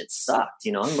that shit sucked,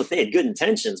 and look, they had good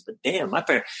intentions, but damn, my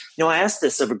parents, I asked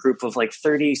this of a group of like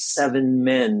 37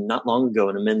 men not long ago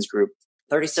in a men's group,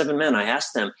 37 men. I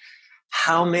asked them,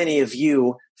 how many of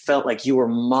you felt like you were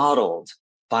modeled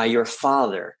by your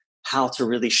father how to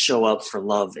really show up for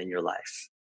love in your life?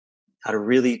 How to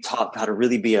really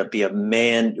be a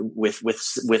man with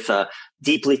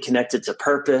deeply connected to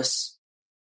purpose,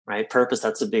 right? Purpose,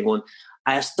 that's a big one.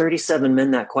 I asked 37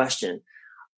 men that question.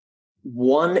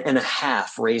 1.5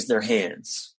 raised their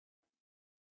hands.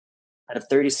 Out of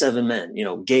 37 men,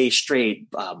 gay, straight,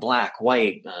 black,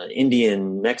 white,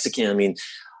 Indian, Mexican.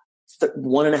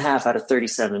 1.5 out of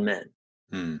 37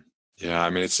 men. Yeah. I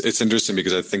mean, it's interesting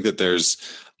because I think that there's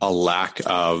a lack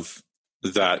of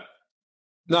that,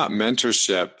 not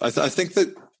mentorship. I think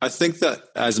that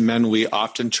as men, we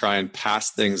often try and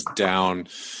pass things down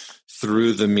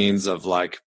through the means of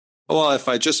like, well, if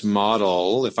I just am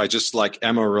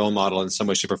a role model in some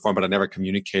way, shape, or form, but I never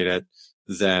communicate it,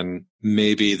 then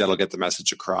maybe that'll get the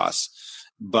message across.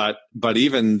 But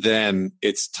even then,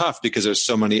 it's tough because there's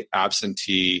so many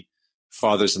absentee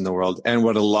fathers in the world. And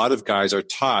what a lot of guys are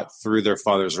taught through their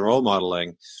father's role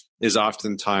modeling is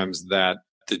oftentimes that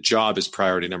the job is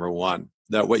priority number one,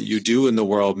 that what you do in the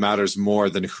world matters more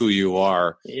than who you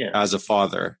are as a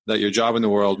father, that your job in the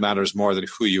world matters more than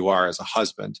who you are as a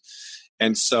husband.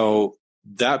 And so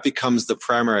that becomes the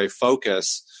primary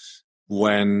focus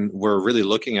when we're really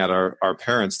looking at our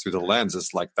parents through the lens.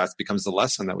 It's like that becomes the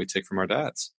lesson that we take from our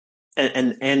dads.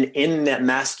 And in that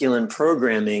masculine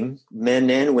programming, men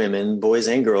and women, boys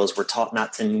and girls, were taught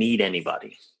not to need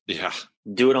anybody. Yeah.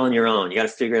 Do it on your own. You got to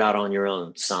figure it out on your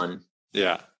own, son.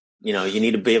 Yeah. You know, you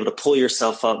need to be able to pull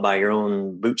yourself up by your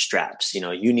own bootstraps. You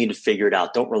know, you need to figure it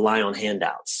out. Don't rely on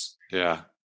handouts. Yeah.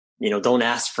 You know, don't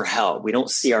ask for help. We don't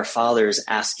see our fathers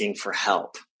asking for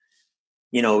help.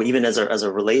 You know, even as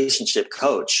a relationship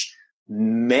coach,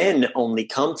 men only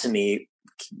come to me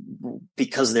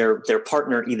because their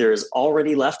partner either has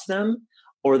already left them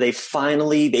or they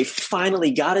finally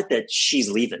got it that she's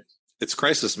leaving. It's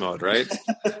crisis mode, right?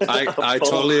 I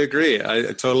totally agree.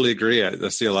 I totally agree. I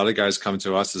see a lot of guys come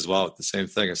to us as well with the same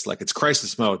thing. It's like, it's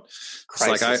crisis mode.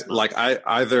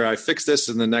 Either I fix this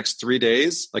in the next 3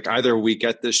 days, like either we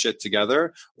get this shit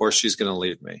together or she's going to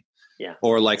leave me. Yeah.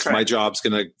 Or like my job's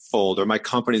going to fold or my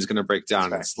company's going to break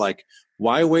down. It's like,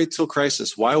 why wait till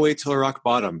crisis? Why wait till rock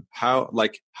bottom? How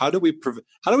do we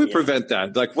prevent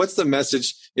that? Like, what's the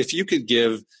message? If you could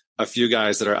give a few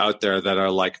guys that are out there that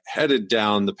are like headed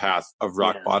down the path of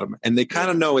rock bottom and they kind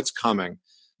of know it's coming.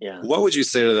 Yeah. What would you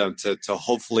say to them to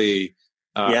hopefully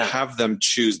have them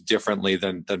choose differently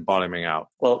than bottoming out?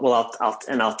 Well,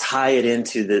 I'll tie it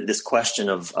into this question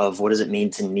of what does it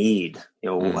mean to need,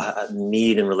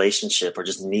 need in relationship or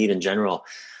just need in general.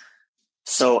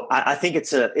 So I think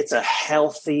it's a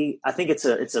healthy, I think it's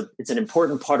an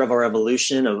important part of our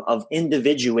evolution of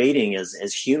individuating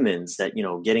as humans, that, you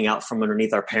know, getting out from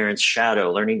underneath our parents'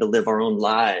 shadow, learning to live our own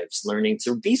lives, learning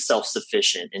to be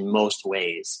self-sufficient in most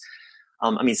ways.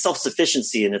 I mean,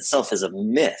 self-sufficiency in itself is a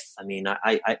myth. I mean,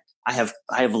 I have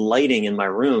lighting in my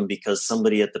room because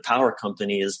somebody at the power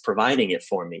company is providing it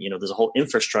for me. You know, there's a whole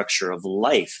infrastructure of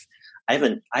life.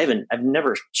 I've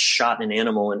never shot an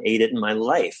animal and ate it in my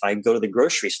life. I go to the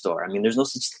grocery store. I mean, there's no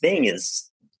such thing as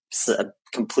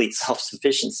complete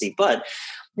self-sufficiency, but,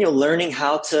 you know, learning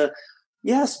how to,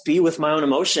 be with my own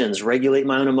emotions, regulate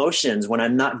my own emotions when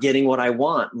I'm not getting what I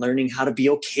want, learning how to be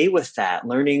okay with that,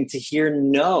 learning to hear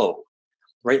no,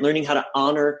 right? Learning how to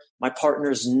honor my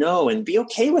partner's no and be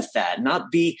okay with that,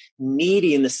 not be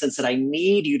needy in the sense that I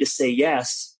need you to say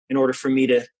yes in order for me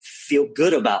to feel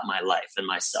good about my life and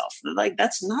myself. Like,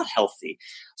 that's not healthy.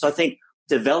 So I think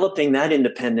developing that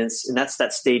independence, and that's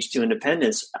that stage 2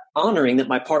 independence, honoring that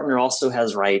my partner also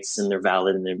has rights and they're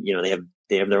valid and they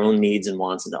have their own needs and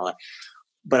wants and all that.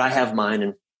 But I have mine,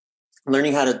 and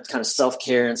learning how to kind of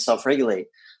self-care and self-regulate.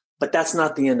 But that's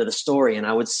not the end of the story. And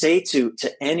I would say to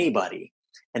anybody,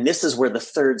 and this is where the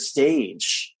third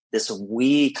stage, this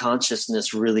we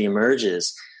consciousness really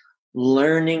emerges,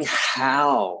 learning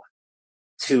how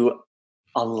to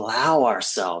allow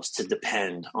ourselves to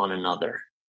depend on another,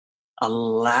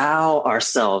 allow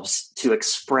ourselves to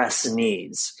express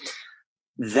needs.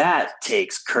 That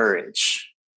takes courage,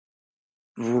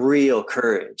 real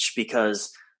courage,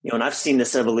 because, you know, and I've seen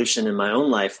this evolution in my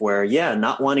own life where,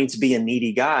 not wanting to be a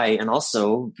needy guy, and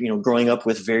also, you know, growing up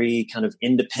with very kind of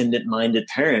independent minded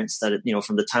parents that, you know,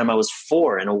 from the time I was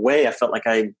 4, in a way, I felt like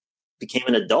I became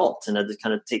an adult, and I had to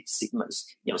kind of take, you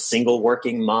know, single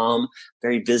working mom,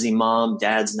 very busy mom,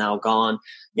 dad's now gone.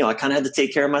 You know, I kind of had to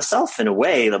take care of myself in a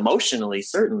way, emotionally,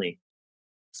 certainly.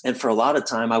 And for a lot of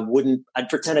time, I'd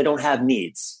pretend I don't have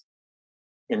needs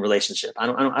in relationship. I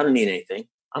don't need anything.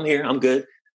 I'm here. I'm good.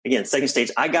 Again, second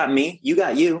stage, I got me, you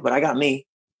got you, but I got me.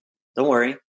 Don't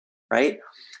worry. Right.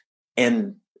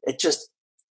 And it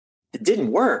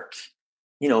didn't work.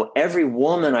 You know, every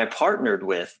woman I partnered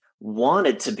with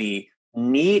wanted to be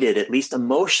needed, at least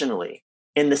emotionally,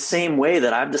 in the same way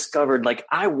that I've discovered, like,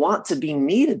 I want to be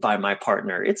needed by my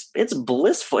partner. It's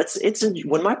blissful. It's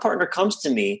when my partner comes to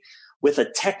me with a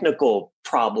technical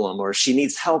problem, or she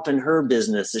needs help in her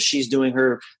business as she's building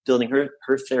her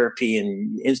therapy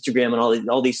and Instagram and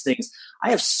all these things.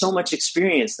 I have so much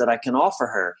experience that I can offer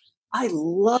her. I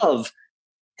love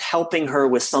helping her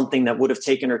with something that would have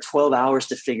taken her 12 hours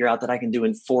to figure out that I can do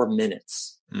in 4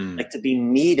 minutes. Like, to be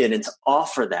needed and to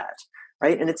offer that.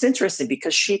 Right. And it's interesting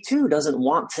because she too doesn't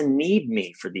want to need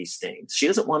me for these things. She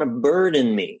doesn't want to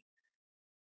burden me,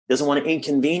 doesn't want to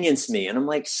inconvenience me. And I'm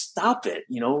like, stop it,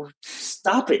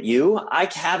 stop it. I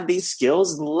have these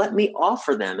skills. Let me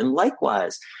offer them. And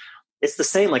likewise, it's the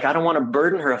same. Like, I don't want to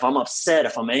burden her if I'm upset,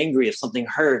 if I'm angry, if something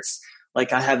hurts.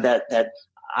 Like, I have that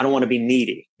I don't want to be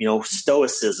needy,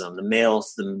 stoicism, the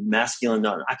masculine.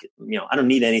 I don't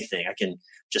need anything. I can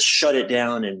just shut it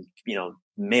down and,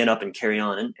 man up and carry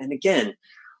on. And again,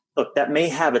 look, that may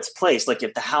have its place. Like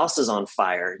if the house is on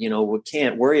fire, we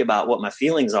can't worry about what my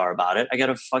feelings are about it. I got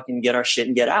to fucking get our shit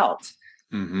and get out.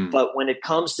 Mm-hmm. But when it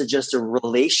comes to just a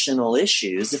relational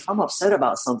issues, if I'm upset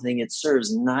about something, it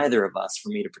serves neither of us for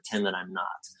me to pretend that I'm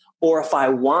not. Or if I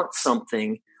want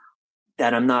something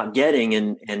that I'm not getting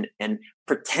and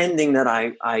pretending that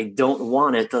I don't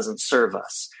want it doesn't serve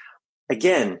us.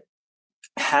 Again,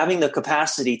 having the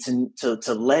capacity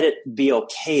to let it be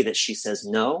okay that she says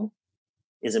no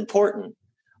is important,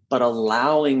 but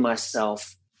allowing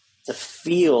myself to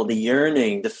feel the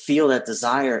yearning, to feel that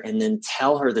desire, and then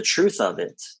tell her the truth of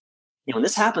it. And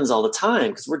this happens all the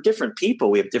time because we're different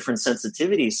people. We have different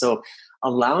sensitivities. So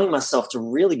allowing myself to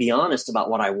really be honest about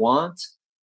what I want,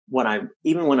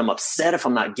 even when I'm upset, if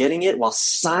I'm not getting it, while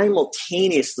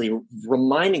simultaneously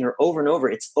reminding her over and over,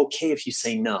 it's okay if you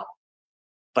say no,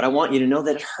 but I want you to know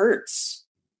that it hurts.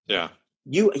 Yeah.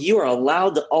 You are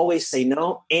allowed to always say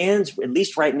no, and at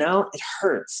least right now, it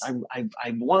hurts.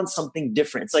 I want something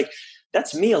different. It's like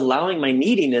that's me allowing my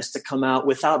neediness to come out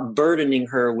without burdening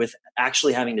her with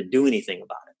actually having to do anything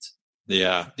about it.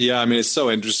 Yeah. I mean, it's so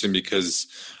interesting because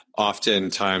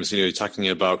oftentimes, you're talking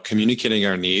about communicating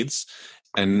our needs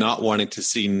and not wanting to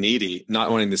seem needy.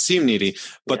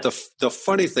 But the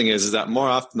funny thing is that more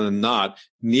often than not,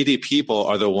 needy people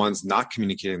are the ones not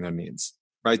communicating their needs.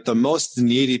 Right. The most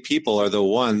needy people are the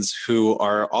ones who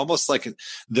are almost like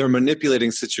they're manipulating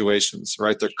situations,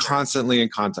 right? They're constantly in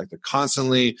contact. They're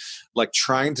constantly like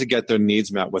trying to get their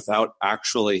needs met without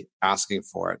actually asking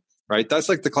for it. Right. That's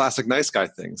like the classic nice guy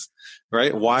things,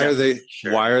 right? Why are they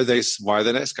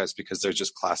nice guys? Because they're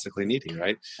just classically needy.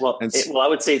 Right. Well, I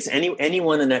would say it's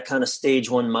anyone in that kind of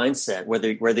stage one mindset,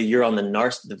 whether you're on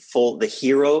the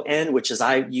hero end, which is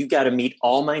you got to meet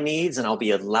all my needs and I'll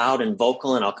be loud and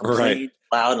vocal and I'll complain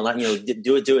loud and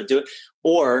do it.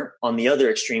 Or on the other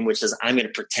extreme, which is I'm going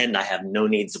to pretend I have no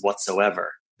needs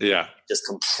whatsoever. Yeah. Just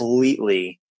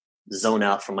completely zone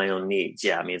out from my own needs.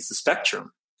 Yeah. I mean, it's the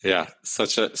spectrum. Yeah,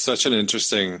 such an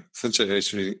interesting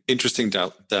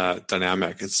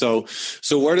dynamic. And so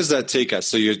where does that take us?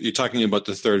 So you're talking about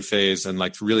the third phase and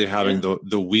like really having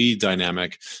the we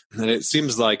dynamic, and it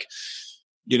seems like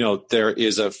there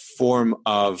is a form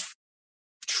of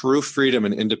true freedom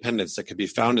and independence that can be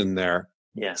found in there.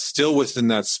 Yeah, still within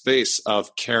that space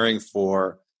of caring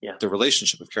for the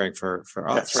relationship, of caring for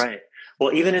us. That's right.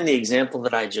 Well, even in the example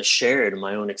that I just shared, in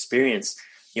my own experience,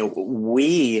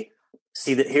 we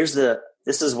see that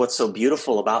this is what's so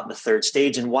beautiful about the third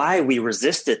stage and why we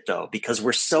resist it though, because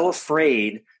we're so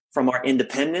afraid from our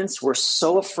independence. We're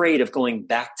so afraid of going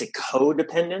back to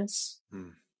codependence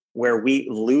where we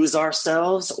lose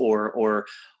ourselves or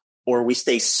we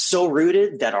stay so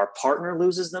rooted that our partner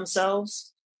loses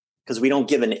themselves because we don't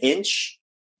give an inch.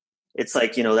 It's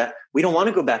like, that we don't want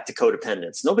to go back to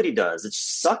codependence. Nobody does. It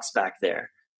just sucks back there.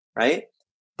 Right.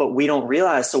 But we don't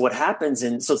realize. So what happens?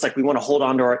 So it's like we want to hold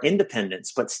on to our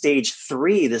independence. But stage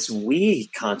 3, this we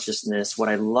consciousness, what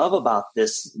I love about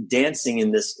this dancing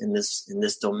in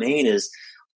this domain is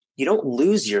you don't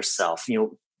lose yourself.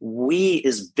 We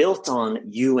is built on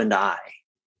you and I.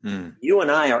 You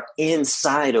and I are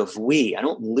inside of we. I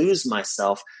don't lose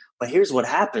myself. But here's what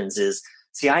happens is,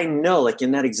 see, I know, like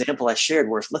in that example I shared,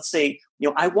 where if, let's say,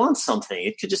 I want something,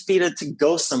 it could just be to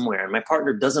go somewhere and my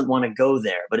partner doesn't want to go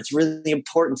there, but it's really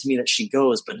important to me that she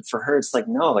goes. But for her, it's like,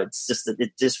 no, it's just that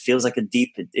it just feels like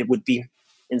it would be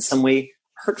in some way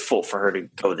hurtful for her to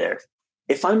go there.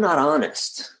 If I'm not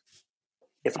honest,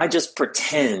 if I just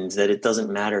pretend that it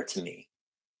doesn't matter to me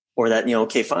or that,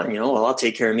 okay, fine, well, I'll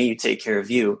take care of me, you take care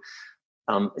of you,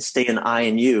 stay in I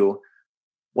and you.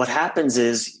 What happens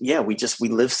is, we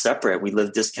live separate. We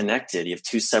live disconnected. You have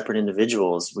two separate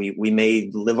individuals. We may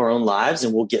live our own lives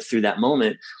and we'll get through that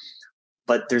moment,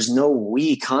 but there's no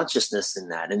we consciousness in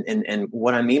that. And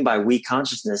what I mean by we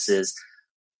consciousness is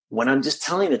when I'm just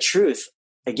telling the truth,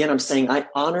 again, I'm saying, I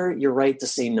honor your right to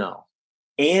say no.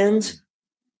 And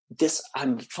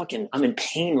I'm in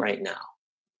pain right now.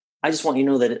 I just want you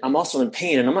to know that I'm also in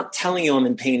pain, and I'm not telling you I'm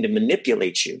in pain to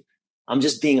manipulate you. I'm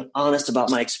just being honest about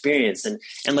my experience. And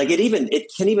like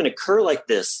it can even occur like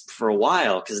this for a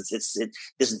while because it's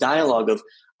this dialogue of,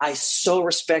 I so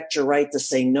respect your right to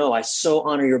say no. I so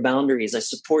honor your boundaries. I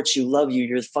support you, love you.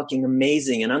 You're fucking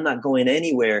amazing. And I'm not going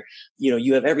anywhere.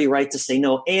 You have every right to say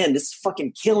no. And it's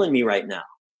fucking killing me right now.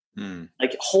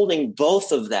 Like holding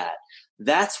both of that.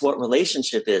 That's what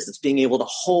relationship is. It's being able to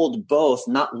hold both,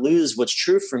 not lose what's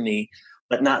true for me,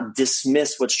 but not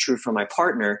dismiss what's true for my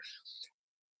partner.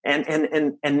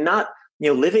 And not,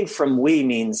 living from we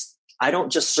means I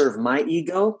don't just serve my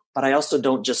ego, but I also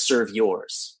don't just serve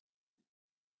yours.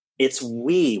 It's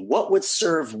we. What would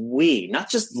serve we? Not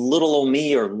just little old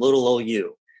me or little old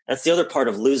you. That's the other part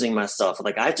of losing myself.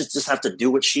 Like I just have to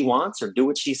do what she wants or do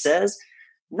what she says.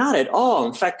 Not at all.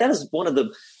 In fact, that is one of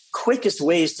the quickest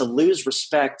ways to lose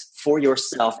respect for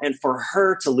yourself and for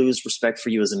her to lose respect for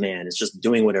you as a man. Is just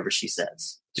doing whatever she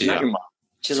says. She's not your mom.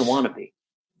 She doesn't want to be.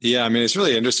 Yeah. I mean, it's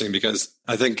really interesting because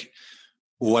I think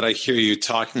what I hear you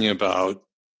talking about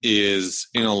is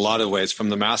in a lot of ways from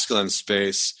the masculine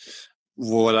space,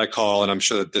 what I call, and I'm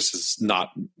sure that this is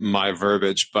not my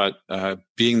verbiage, but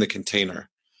being the container,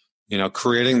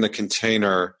 creating the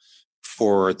container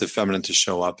for the feminine to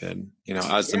show up in,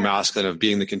 as the masculine of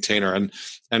being the container.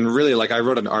 And really, like I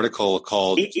wrote an article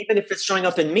called, even if it's showing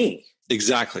up in me.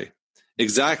 Exactly.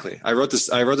 I wrote this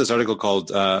article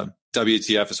called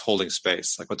WTF is holding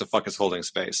space. Like what the fuck is holding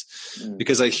space?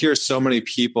 Because I hear so many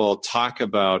people talk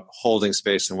about holding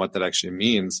space and what that actually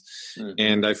means.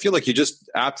 And I feel like you just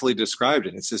aptly described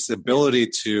it. It's this ability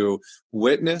to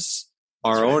witness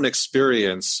our own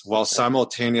experience while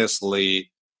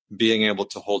simultaneously being able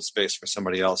to hold space for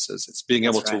somebody else's. It's being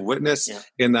able to witness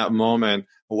in that moment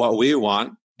what we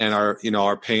want and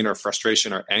our pain or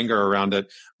frustration or anger around it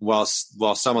while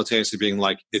simultaneously being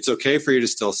like, it's okay for you to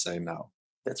still say no.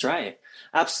 That's right.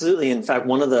 Absolutely. In fact,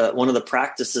 one of the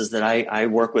practices that I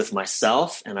work with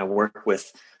myself and I work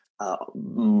with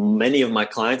many of my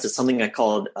clients is something I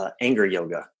call anger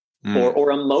yoga or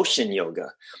emotion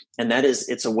yoga. And that is,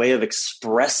 it's a way of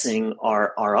expressing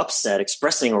our upset,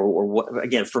 expressing or what,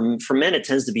 again, for men, it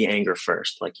tends to be anger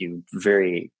first, like you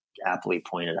very aptly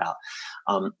pointed out.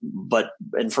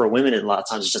 And for women, a lot of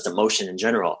times it's just emotion in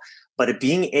general. But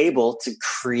being able to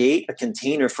create a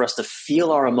container for us to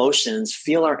feel our emotions,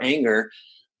 feel our anger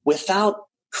without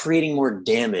creating more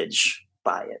damage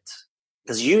by it.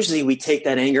 Because usually we take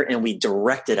that anger and we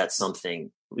direct it at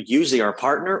something, usually our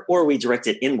partner, or we direct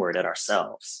it inward at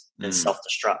ourselves and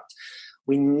self-destruct.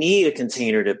 We need a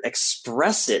container to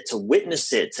express it, to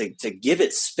witness it, to give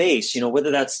it space,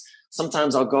 whether that's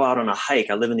sometimes I'll go out on a hike.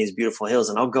 I live in these beautiful hills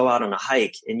and I'll go out on a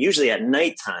hike. And usually at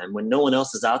nighttime when no one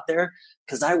else is out there,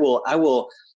 because I will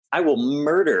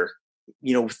murder,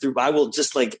 I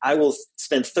will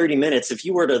spend 30 minutes. If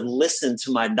you were to listen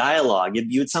to my dialogue,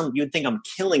 you'd think I'm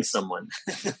killing someone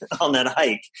on that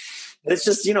hike. But it's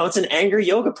just, it's an anger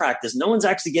yoga practice. No one's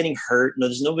actually getting hurt. No,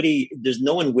 there's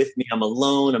no one with me. I'm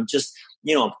alone. I'm just,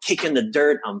 I'm kicking the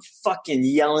dirt. I'm fucking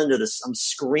yelling I'm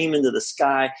screaming to the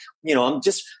sky. I'm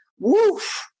just,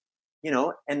 woof.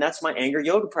 And that's my anger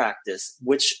yoga practice,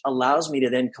 which allows me to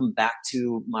then come back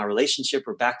to my relationship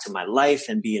or back to my life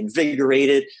and be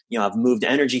invigorated. I've moved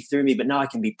energy through me, but now I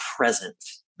can be present.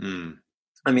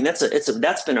 I mean, that's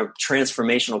been a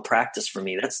transformational practice for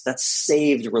me. That's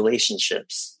saved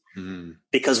relationships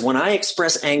because when I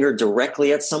express anger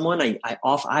directly at someone,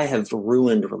 I have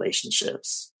ruined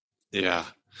relationships. Yeah.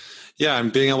 Yeah.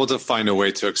 And being able to find a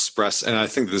way to express. And I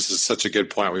think this is such a good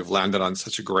point. We've landed on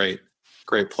such a great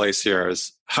place here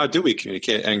is how do we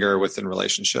communicate anger within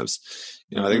relationships?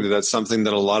 I think that's something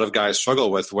that a lot of guys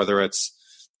struggle with, whether it's,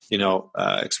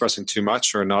 expressing too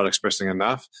much or not expressing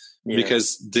enough,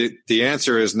 because the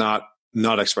answer is not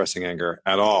expressing anger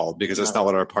at all, because that's not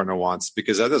what our partner wants,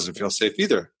 because that doesn't feel safe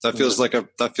either. That feels like a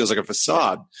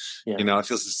facade. It feels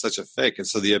like such a fake. And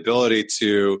so the ability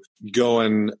to go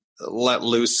and let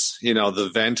loose,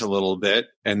 the vent a little bit,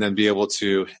 and then be able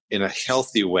to, in a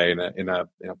healthy way, in a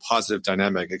positive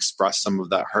dynamic, express some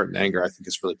of that hurt and anger, I think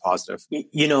is really positive.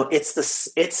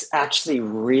 It's actually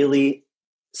really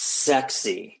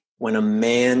sexy when a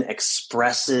man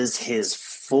expresses his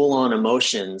full on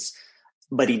emotions,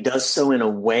 but he does so in a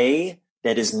way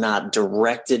that is not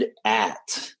directed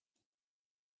at,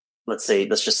 let's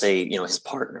just say, his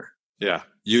partner. Yeah.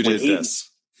 You did this.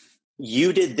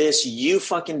 You did this, you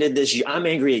fucking did this, I'm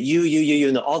angry at you,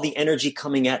 and all the energy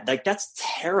coming at, that's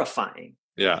terrifying.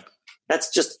 Yeah.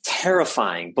 That's just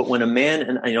terrifying. But when a man,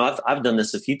 and I've done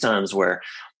this a few times where,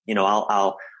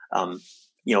 I've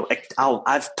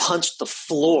punched the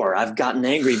floor, I've gotten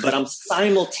angry, but I'm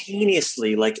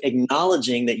simultaneously like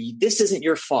acknowledging that this isn't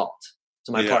your fault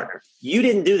to my partner. You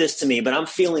didn't do this to me, but I'm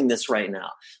feeling this right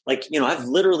now. Like, I've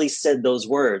literally said those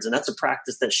words, and that's a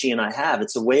practice that she and I have.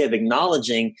 It's a way of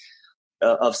acknowledging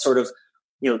of sort of,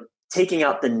 taking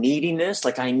out the neediness.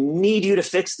 Like, I need you to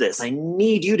fix this. I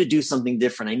need you to do something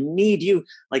different. I need you.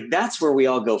 Like, that's where we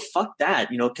all go, fuck that,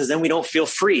 because then we don't feel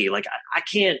free. Like, I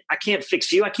can't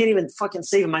fix you. I can't even fucking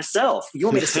save myself. You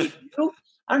want me to save you?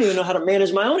 I don't even know how to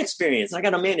manage my own experience. I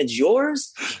got to manage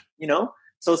yours,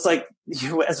 So it's like,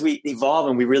 as we evolve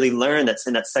and we really learn that's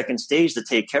in that second stage to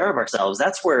take care of ourselves,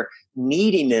 that's where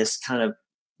neediness kind of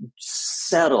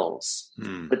settles.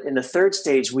 But in the third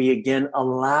stage, we again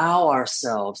allow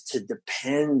ourselves to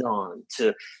depend on,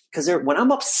 because when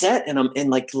I'm upset and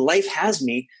like life has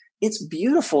me, it's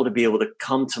beautiful to be able to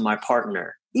come to my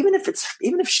partner, even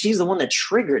if she's the one that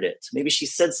triggered it. Maybe she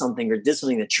said something or did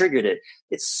something that triggered it.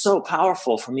 It's so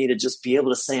powerful for me to just be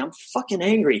able to say, I'm fucking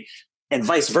angry, and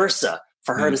vice versa,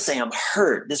 for her to say, I'm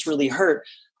hurt. This really hurt,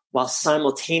 while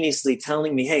simultaneously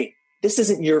telling me, hey, this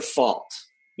isn't your fault.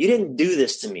 You didn't do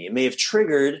this to me. It may have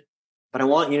triggered, but I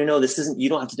want you to know you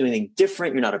don't have to do anything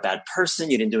different. You're not a bad person.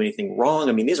 You didn't do anything wrong.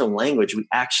 I mean, these are language we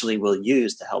actually will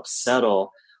use to help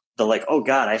settle the, like, oh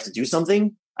God, I have to do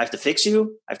something. I have to fix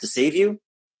you. I have to save you.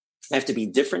 I have to be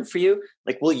different for you.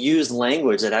 Like, we'll use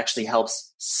language that actually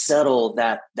helps settle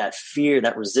that fear,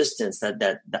 that resistance,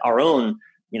 that our own,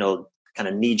 kind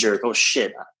of knee jerk, oh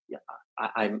shit,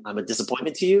 I'm a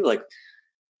disappointment to you. Like,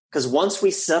 because once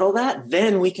we settle that,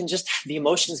 then we can the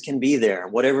emotions can be there.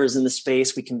 Whatever is in the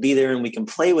space, we can be there and we can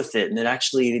play with it. And it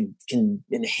actually can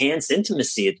enhance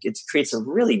intimacy. It creates a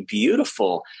really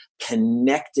beautiful,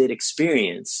 connected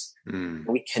experience.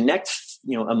 We connect,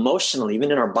 emotionally,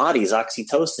 even in our bodies,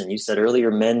 oxytocin. You said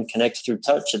earlier, men connect through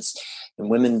touch. And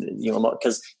women,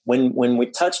 because when we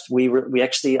touched, we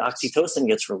actually, oxytocin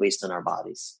gets released in our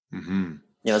bodies,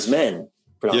 as men.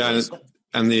 Yeah.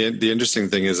 And the interesting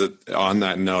thing is that on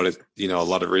that note, a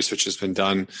lot of research has been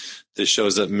done that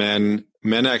shows that men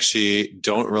actually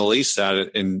don't release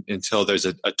that until there's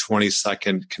a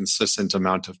 20-second consistent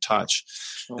amount of touch.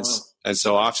 Oh, wow. And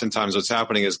so oftentimes what's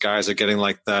happening is guys are getting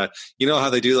like how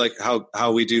they do, like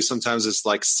how we do sometimes, it's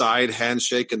like side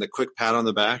handshake and the quick pat on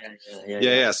the back.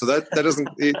 Yeah. So that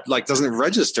doesn't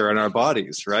register in our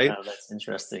bodies, right? Oh, that's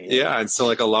interesting. Yeah. And so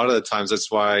like a lot of the times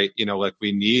that's why, like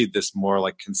we need this more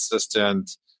like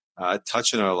consistent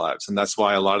touch in our lives. And that's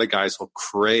why a lot of guys will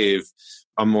crave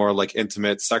a more like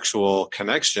intimate sexual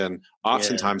connection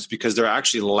oftentimes, because they're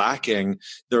actually lacking,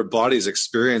 their body's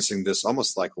experiencing this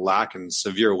almost like lack and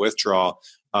severe withdrawal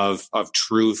of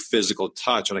true physical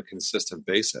touch on a consistent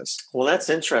basis. Well, that's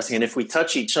interesting. And if we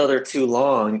touch each other too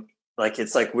long, like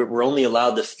it's like we're only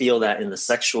allowed to feel that in the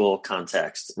sexual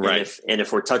context. Right. And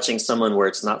if we're touching someone where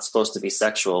it's not supposed to be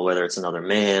sexual, whether it's another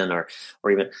man or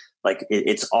even like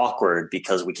it's awkward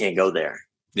because we can't go there.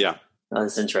 Yeah.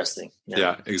 That's interesting.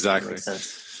 Yeah, exactly.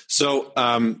 So we're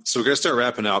going to start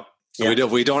wrapping up. Yeah.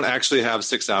 We don't actually have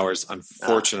 6 hours,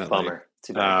 unfortunately, bummer.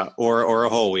 Too bad. Or a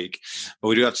whole week, but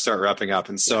we do have to start wrapping up.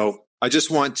 And so I just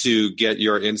want to get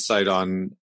your insight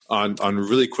on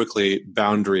really quickly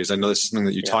boundaries. I know this is something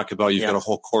that you talk about. You've got a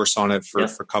whole course on it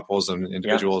for couples and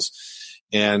individuals.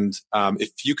 And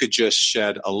if you could just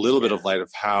shed a little bit of light of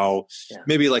how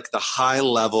maybe like the high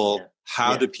level,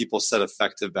 how do people set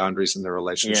effective boundaries in their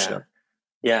relationship?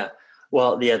 Yeah.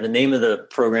 Well, the name of the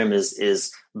program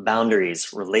is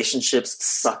Boundaries. Relationships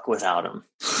suck without them.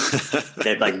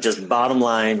 They're like, just bottom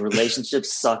line,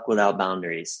 relationships suck without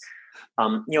boundaries.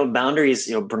 Boundaries,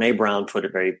 Brene Brown put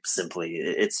it very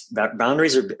simply.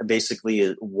 Boundaries are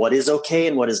basically what is okay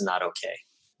and what is not okay.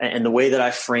 And the way that I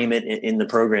frame it in the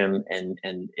program and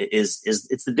is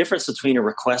it's the difference between a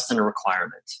request and a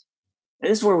requirement. And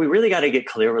this is where we really got to get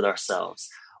clear with ourselves.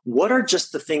 What are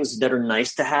just the things that are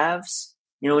nice to haves,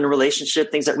 in a relationship,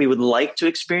 things that we would like to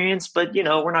experience, but,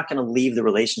 we're not going to leave the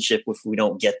relationship if we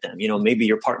don't get them. Maybe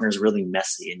your partner is really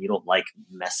messy and you don't like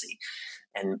messy,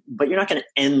 but you're not going to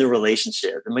end the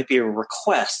relationship. It might be a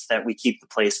request that we keep the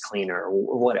place cleaner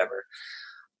or whatever.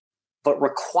 But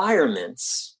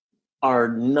requirements are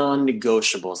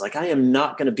non-negotiables. Like, I am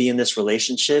not going to be in this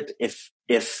relationship if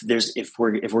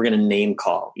we're going to name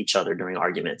call each other during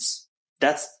arguments.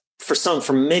 That's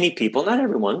for many people, not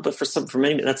everyone, but for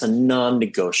many, that's a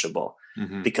non-negotiable.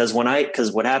 Because what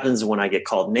happens when I get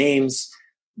called names,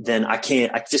 then I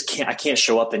can't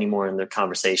show up anymore in the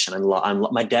conversation.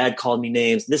 My dad called me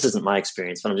names. This isn't my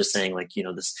experience, but I'm just saying, like,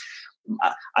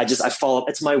 I fall,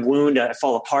 it's my wound. I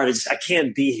fall apart. I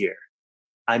can't be here.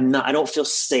 I don't feel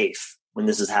safe when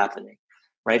this is happening.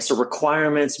 Right. So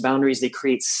requirements, boundaries, they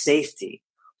create safety.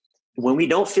 When we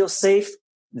don't feel safe,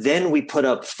 then we put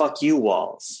up fuck you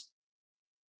walls.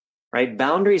 Right.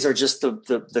 Boundaries are just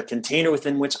the container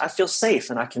within which I feel safe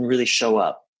and I can really show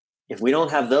up. If we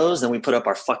don't have those, then we put up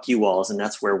our fuck you walls, and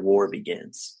that's where war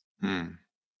begins.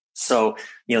 So,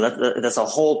 that's a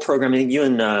whole program. I think you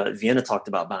and Vienna talked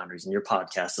about boundaries in your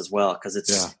podcast as well, because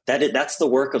that's the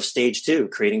work of stage 2,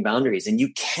 creating boundaries. And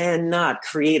you cannot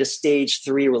create a stage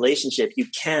 3 relationship. You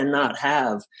cannot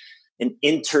have an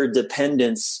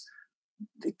interdependence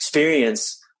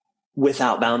experience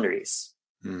without boundaries.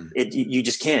 You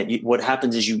just can't. What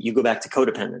happens is you go back to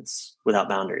codependence without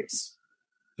boundaries.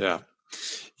 Yeah.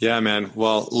 Yeah, man.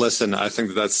 Well, listen, I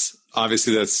think that's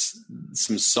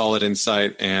some solid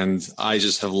insight, and I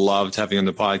just have loved having you on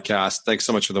the podcast. Thanks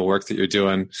so much for the work that you're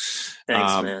doing.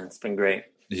 Thanks, man. It's been great.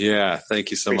 Yeah,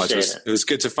 thank you so much. It was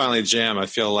good to finally jam. I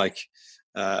feel like,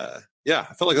 I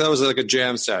felt like that was like a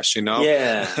jam sesh, you know?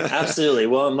 Yeah, absolutely.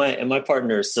 Well, my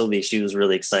partner, Sylvie, she was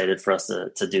really excited for us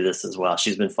to do this as well.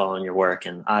 She's been following your work,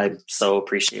 and I so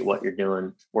appreciate what you're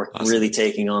doing. We're really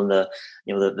taking on the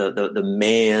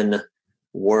man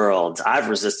world. I've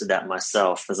resisted that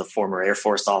myself as a former Air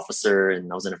Force officer,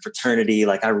 and I was in a fraternity.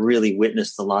 Like, I really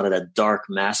witnessed a lot of that dark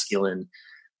masculine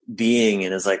being,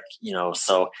 and it's like,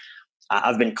 so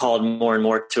I've been called more and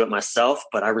more to it myself,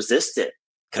 but I resist it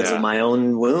because of my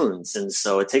own wounds. And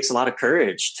so it takes a lot of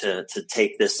courage to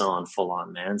take this on full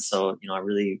on, man. So, I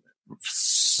really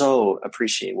so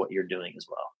appreciate what you're doing as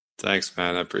well. Thanks,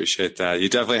 man. I appreciate that. You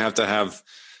definitely have to have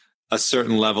a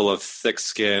certain level of thick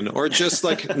skin, or just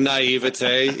like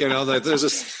naivete, like there's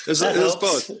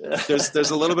both.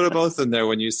 There's a little bit of both in there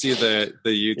when you see the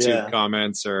YouTube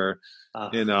comments, or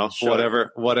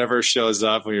sure, whatever shows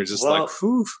up, when you're just like,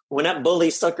 whew. When that bully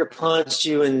sucker punched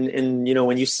you, and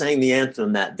when you sang the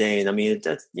anthem that day, I mean,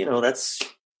 that's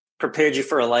prepared you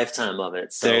for a lifetime of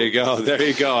it. So there you go.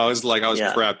 I was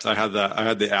prepped. I had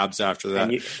the abs after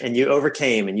that. And you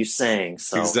overcame, and you sang.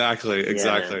 So Exactly.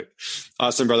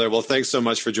 Awesome, brother. Well, thanks so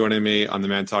much for joining me on the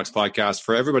Man Talks podcast.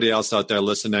 For everybody else out there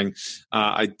listening,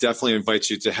 I definitely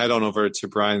invite you to head on over to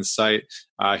Brian's site.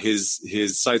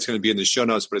 His site's going to be in the show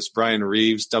notes, but it's Brian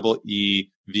Reeves, EEVES.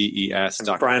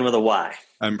 Brian with a Y.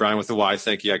 I'm Brian with a Y.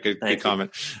 Thank you. Yeah, good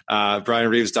comment.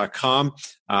 BrianReeves.com.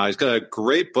 He's got a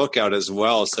great book out as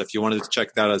well. So if you wanted to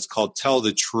check that out, it's called Tell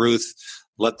the Truth,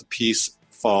 Let the Peace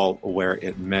Fall Where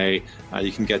It May.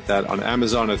 You can get that on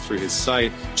Amazon or through his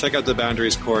site. Check out the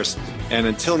Boundaries course. And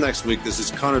until next week, this is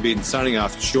Connor Beaton signing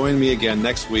off. Join me again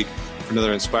next week for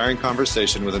another inspiring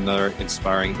conversation with another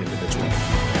inspiring individual.